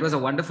 Abi. That was a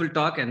wonderful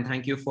talk, and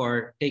thank you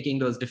for taking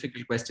those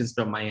difficult questions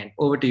from my end.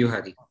 Over to you,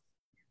 Hari.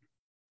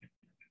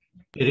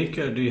 Eric,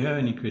 do you have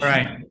any questions?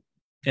 Right.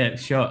 Yeah,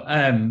 sure.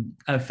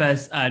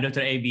 First,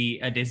 Dr. Abi,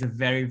 there's a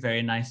very,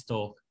 very nice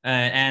talk.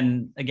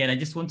 And again, I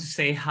just want to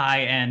say hi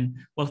and,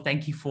 well,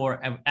 thank you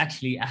for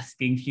actually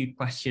asking a few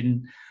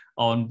questions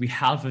on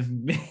behalf of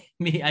me.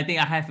 I think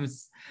I have a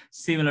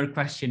similar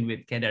question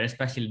with Kedar,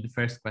 especially the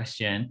first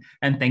question.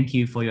 And thank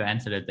you for your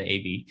answer, Dr.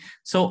 Abi.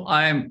 So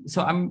I'm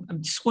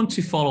just want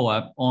to follow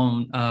up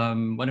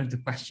on one of the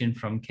questions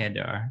from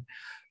Kedar.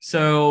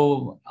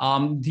 So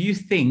do you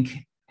think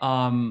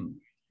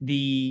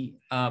the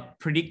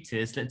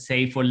predictors, let's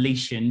say for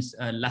lesions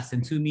less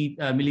than 2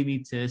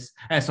 millimeters,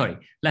 less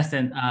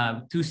than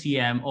 2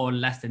 cm or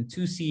less than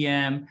 2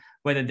 cm,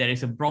 whether there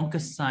is a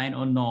bronchus sign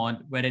or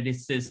not, whether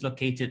this is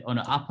located on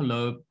the upper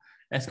lobe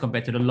as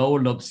compared to the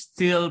lower lobe,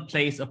 still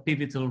plays a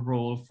pivotal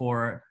role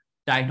for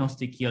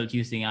diagnostic yield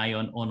using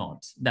ion or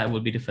not? That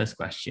would be the first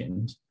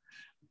question.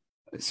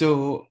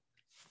 So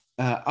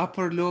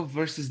upper lobe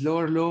versus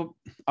lower lobe,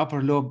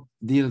 upper lobe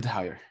yield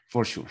higher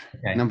for sure.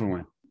 Okay. Number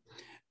one.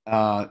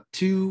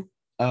 2,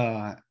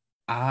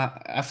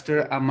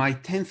 after my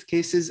 10th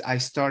cases, I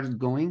started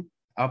going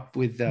up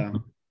with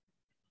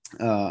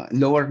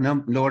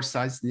lower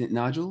size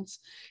nodules,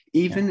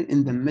 even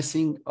in the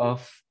missing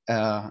of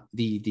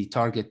the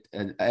target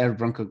air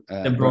broncho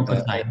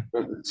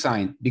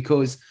sign,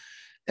 because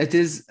it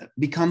is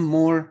become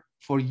more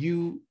for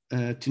you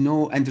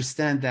to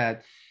understand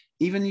that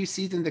even you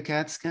see it in the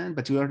CAT scan,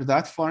 but you are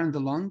that far in the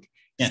lung,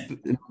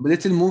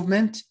 little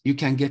movement, you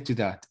can get to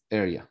that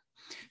area.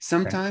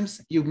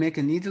 Sometimes you make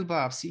a needle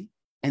biopsy,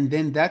 and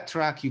then that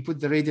track, you put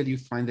the radial, you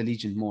find the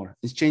lesion more.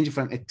 It's changing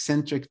from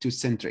eccentric to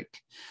centric.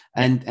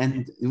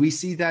 And we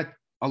see that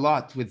a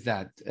lot with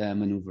that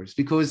maneuvers,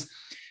 because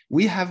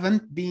we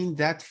haven't been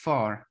that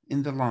far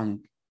in the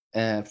lung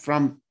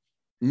from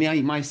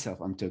myself,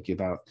 I'm talking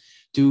about,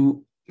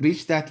 to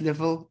reach that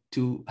level,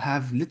 to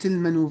have little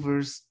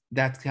maneuvers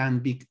that can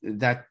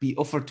be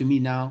offered to me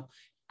now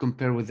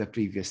compared with the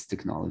previous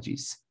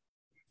technologies.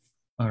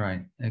 All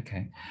right.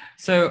 Okay.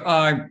 So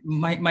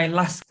my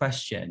last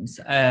questions,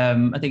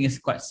 I think it's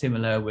quite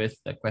similar with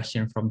the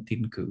question from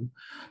Tinku.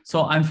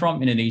 So I'm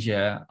from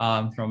Indonesia,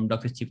 from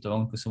Dr. Cipto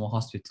Mangunkusumo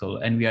Hospital,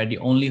 and we are the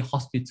only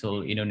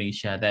hospital in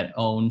Indonesia that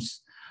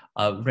owns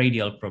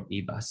radial probe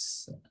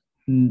EBUS.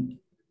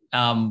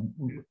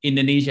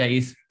 Indonesia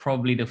is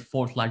probably the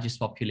fourth largest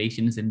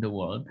populations in the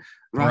world,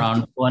 Right.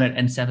 around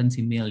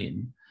 270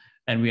 million.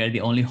 And we are the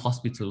only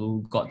hospital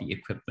who got the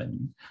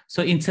equipment.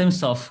 So in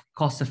terms of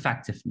cost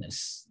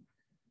effectiveness,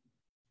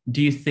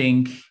 do you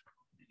think,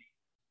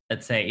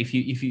 let's say,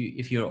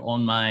 if you're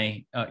on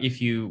my, if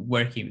you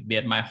working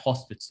at my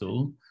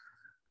hospital,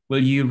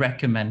 will you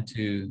recommend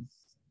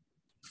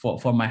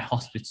for my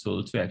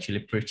hospital to actually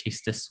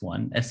purchase this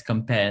one as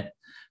compared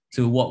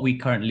to what we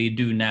currently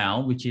do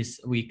now, which is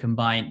we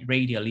combine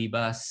radial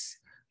EBUS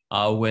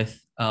with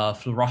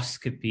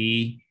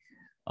fluoroscopy,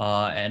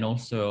 and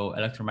also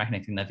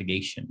electromagnetic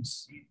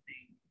navigations?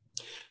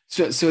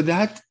 So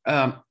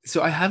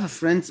I have a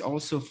friends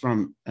also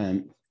from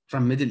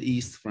Middle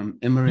East, from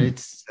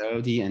Emirates,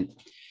 Saudi, and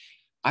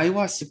I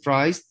was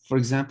surprised. For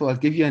example, I'll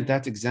give you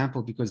that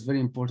example because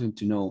very important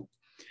to know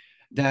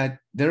that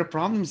their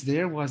problems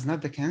there was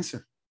not the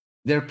cancer.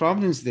 Their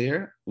problems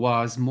there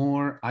was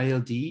more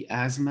ILD,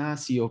 asthma,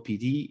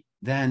 COPD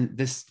than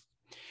this.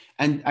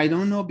 And I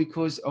don't know,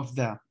 because of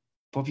the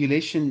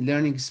population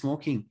learning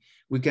smoking,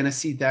 we're going to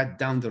see that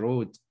down the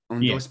road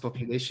on those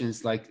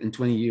populations, like in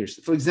 20 years.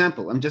 For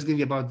example, I'm just giving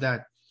you about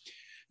that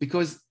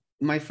because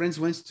my friends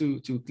went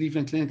to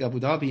Cleveland Clinic, Abu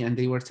Dhabi, and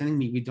they were telling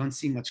me we don't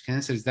see much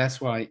cancers. That's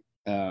why,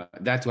 how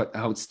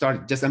it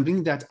started. Just I'm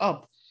bringing that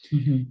up.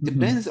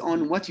 Depends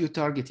on what you're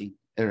targeting,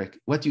 Eric,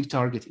 what you're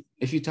targeting.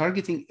 If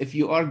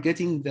you are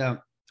getting the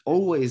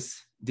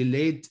always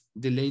delayed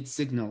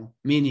signal,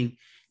 meaning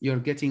you're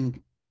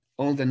getting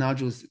all the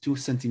nodules 2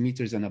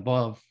 centimeters and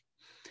above,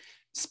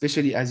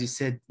 especially as you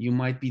said, you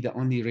might be the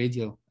only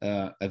radial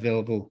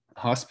available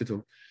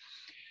hospital.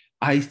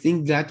 I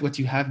think that what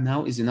you have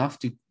now is enough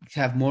to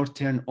have more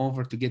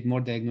turnover to get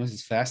more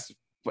diagnosis faster.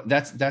 But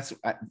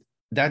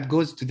that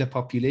goes to the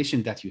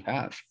population that you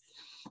have.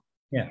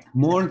 Yeah.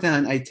 More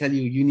than I tell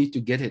you, you need to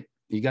get it.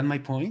 You got my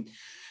point?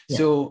 Yeah.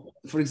 So,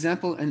 for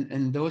example,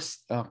 in those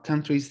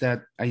countries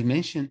that I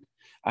mentioned,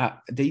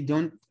 they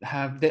don't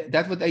have that.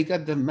 That's what I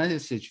got the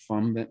message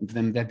from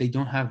them, that they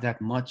don't have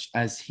that much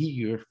as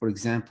here. For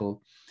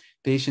example,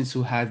 patients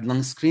who had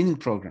lung screening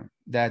program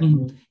that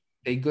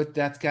they got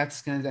that CAT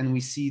scan and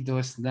we see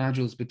those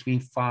nodules between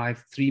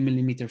 3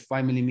 millimeter,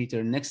 5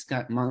 millimeter. Next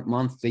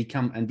month they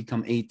come and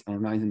become 8 or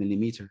 9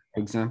 millimeter, for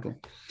example.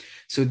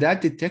 So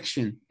that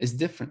detection is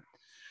different.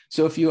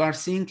 So if you are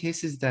seeing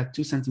cases that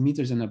 2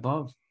 centimeters and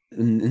above,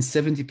 in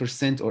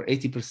 70% or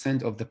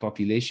 80% of the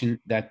population,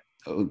 that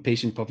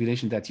patient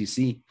population that you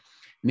see,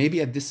 maybe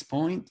at this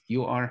point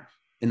you are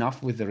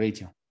enough with the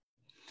radial.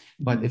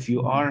 But if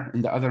you are,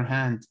 on the other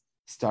hand,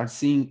 start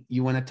seeing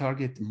you want to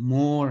target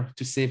more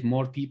to save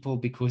more people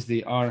because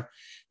they are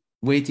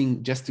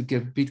waiting just to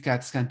get big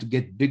CAT scan to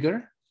get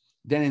bigger,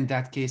 then in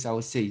that case, I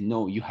would say,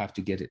 no, you have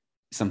to get it,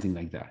 something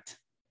like that.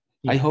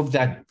 Yeah. I hope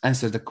that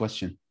answered the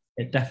question.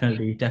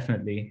 Definitely.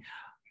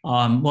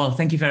 Well,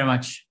 thank you very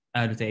much,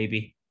 Dr.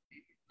 AB.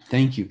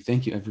 Thank you,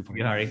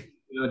 everybody. Hari.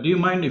 Do you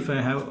mind if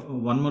I have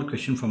one more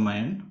question from my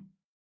end?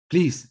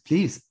 Please,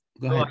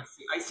 go ahead.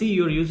 I see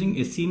you're using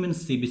a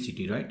Siemens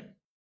CBCT, right?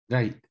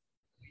 Right.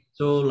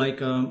 So like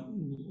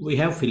we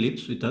have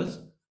Philips with us.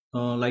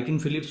 Like in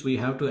Philips, we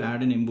have to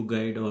add an EMBU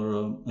guide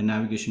or a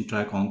navigation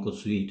track onco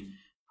suite.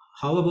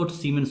 How about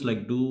Siemens?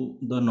 Like, do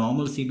the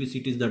normal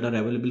CBCTs that are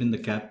available in the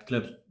cath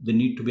labs, they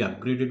need to be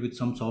upgraded with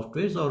some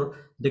softwares, or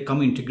they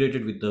come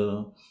integrated with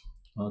the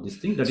this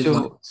thing? That is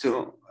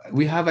so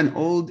we have an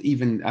old,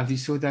 even as you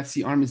saw, that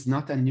C-arm is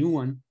not a new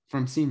one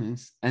from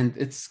Siemens, and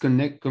it's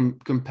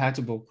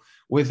compatible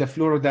with the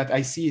fluoro that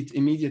I see it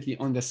immediately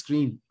on the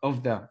screen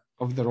of the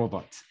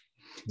robot.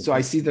 Okay. So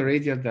I see the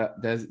radial,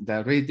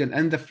 the radial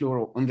and the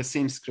fluoro on the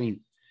same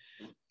screen.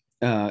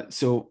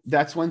 So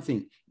that's one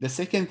thing. The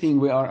second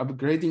thing, we are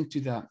upgrading to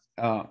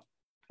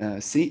the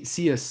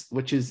CS,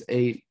 which is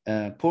a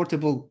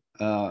portable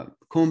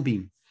cone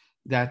beam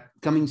that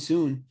coming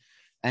soon.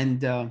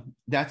 And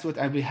that's what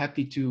I'll be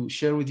happy to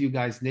share with you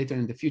guys later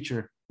in the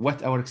future,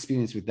 what our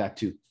experience with that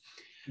too.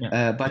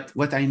 Yeah. But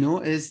what I know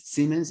is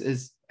Siemens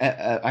is,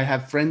 I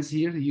have friends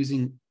here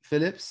using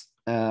Philips,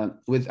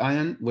 with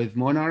Ion, with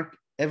Monarch,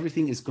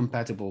 everything is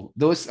compatible.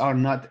 Those are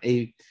not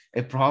a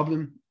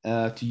problem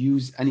to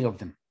use any of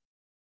them.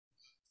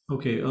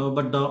 Okay,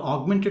 but the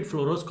augmented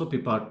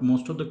fluoroscopy part,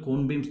 most of the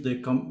cone beams,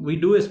 we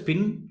do a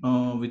spin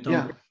with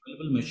our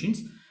available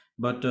machines.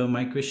 But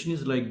my question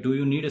is, like, do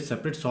you need a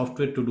separate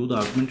software to do the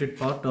augmented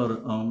part,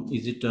 or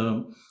is it,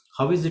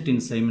 how is it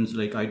in Siemens?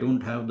 Like, I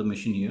don't have the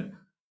machine here.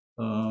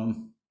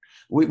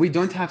 We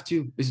don't have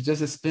to, it's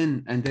just a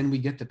spin and then we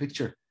get the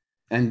picture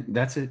and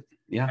that's it.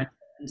 Yeah.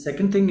 And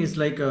second thing is,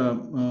 like,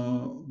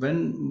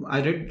 when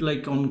I read,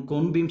 like, on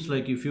cone beams,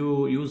 like if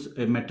you use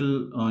a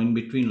metal in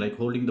between, like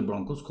holding the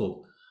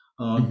bronchoscope,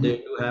 they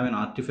do have an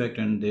artifact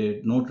and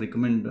they don't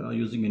recommend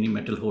using any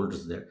metal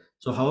holders there.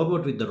 So how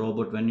about with the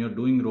robot? When you're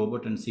doing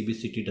robot and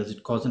CBCT, does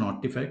it cause an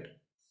artifact?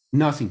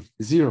 Nothing,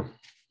 zero.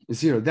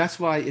 That's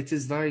why it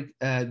is like,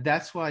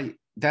 that's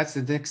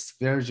the next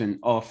version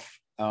of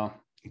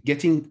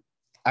getting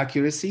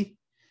accuracy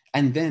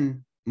and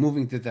then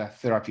moving to the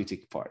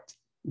therapeutic part.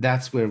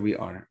 That's where we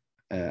are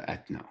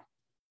at now.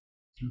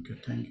 Okay,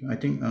 thank you. I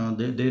think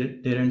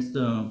there ends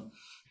the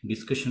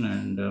discussion,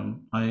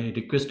 and I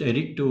request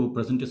Eric to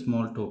present a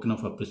small token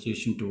of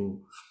appreciation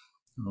to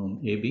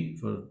AB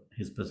for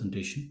his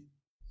presentation.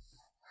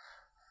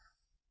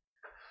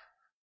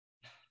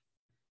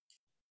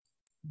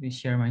 Let me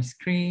share my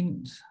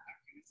screen.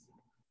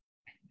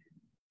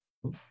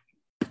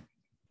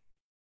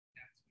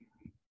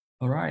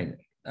 All right.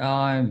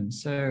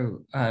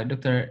 So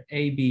Dr.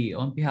 AB,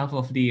 on behalf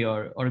of the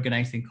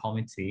organizing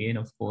committee, and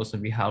of course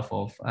on behalf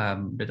of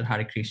Dr.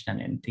 Hari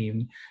Krishnan and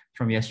team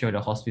from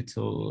Yashoda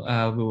Hospital,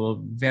 we were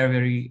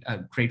very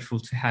grateful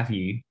to have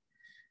you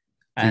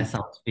as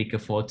our speaker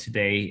for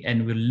today,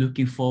 and we're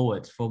looking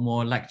forward for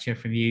more lecture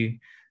from you,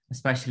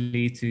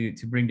 especially to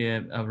bring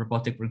the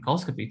robotic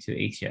bronchoscopy to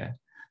Asia.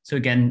 So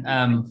again,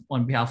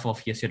 on behalf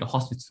of Yashoda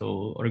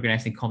Hospital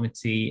Organizing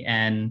Committee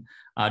and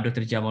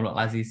Dr. Jamalul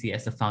Azizi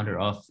as the founder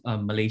of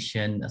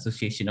Malaysian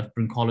Association of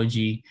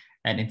Bronchology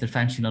and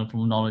Interventional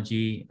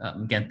Pulmonology,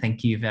 again,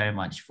 thank you very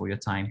much for your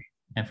time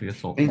and for your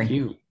talk. Thank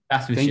you.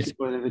 Thank you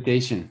for the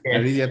invitation. Yes. I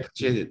really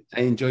appreciate it.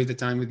 I enjoyed the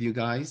time with you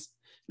guys.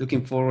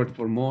 Looking forward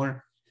for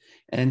more.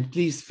 And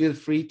please feel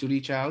free to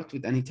reach out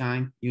with any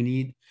time you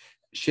need.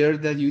 Share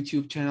the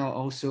YouTube channel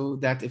also,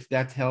 that if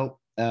that helped,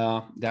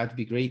 that'd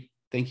be great.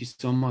 Thank you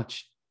so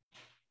much.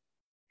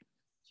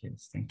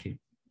 Yes, thank you.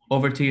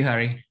 Over to you,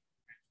 Hari.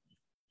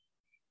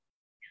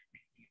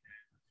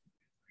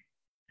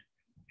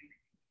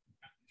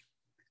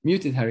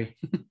 Muted, Hari.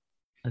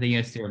 I think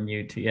you're still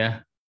mute,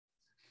 yeah.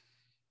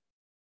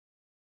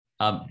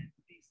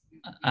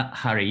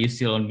 Hari, you're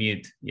still on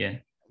mute, yeah.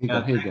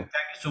 Thank you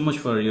so much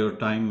for your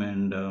time,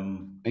 and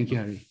thank you,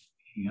 Hari.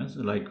 Yes,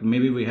 like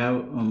maybe we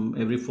have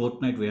every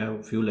fortnight we have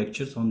a few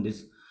lectures on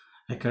this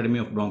Academy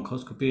of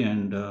Bronchoscopy,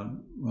 and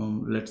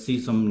let's see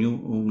some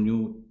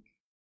new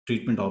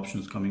treatment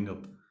options coming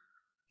up.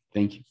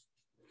 Thank you.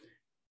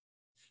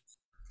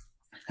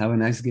 Have a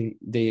nice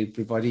day,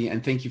 everybody,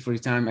 and thank you for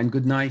your time. And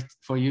good night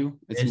for you.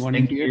 It's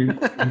morning here.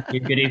 Thank you.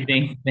 Good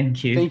evening.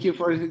 Thank you. Thank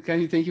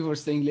you for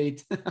staying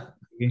late.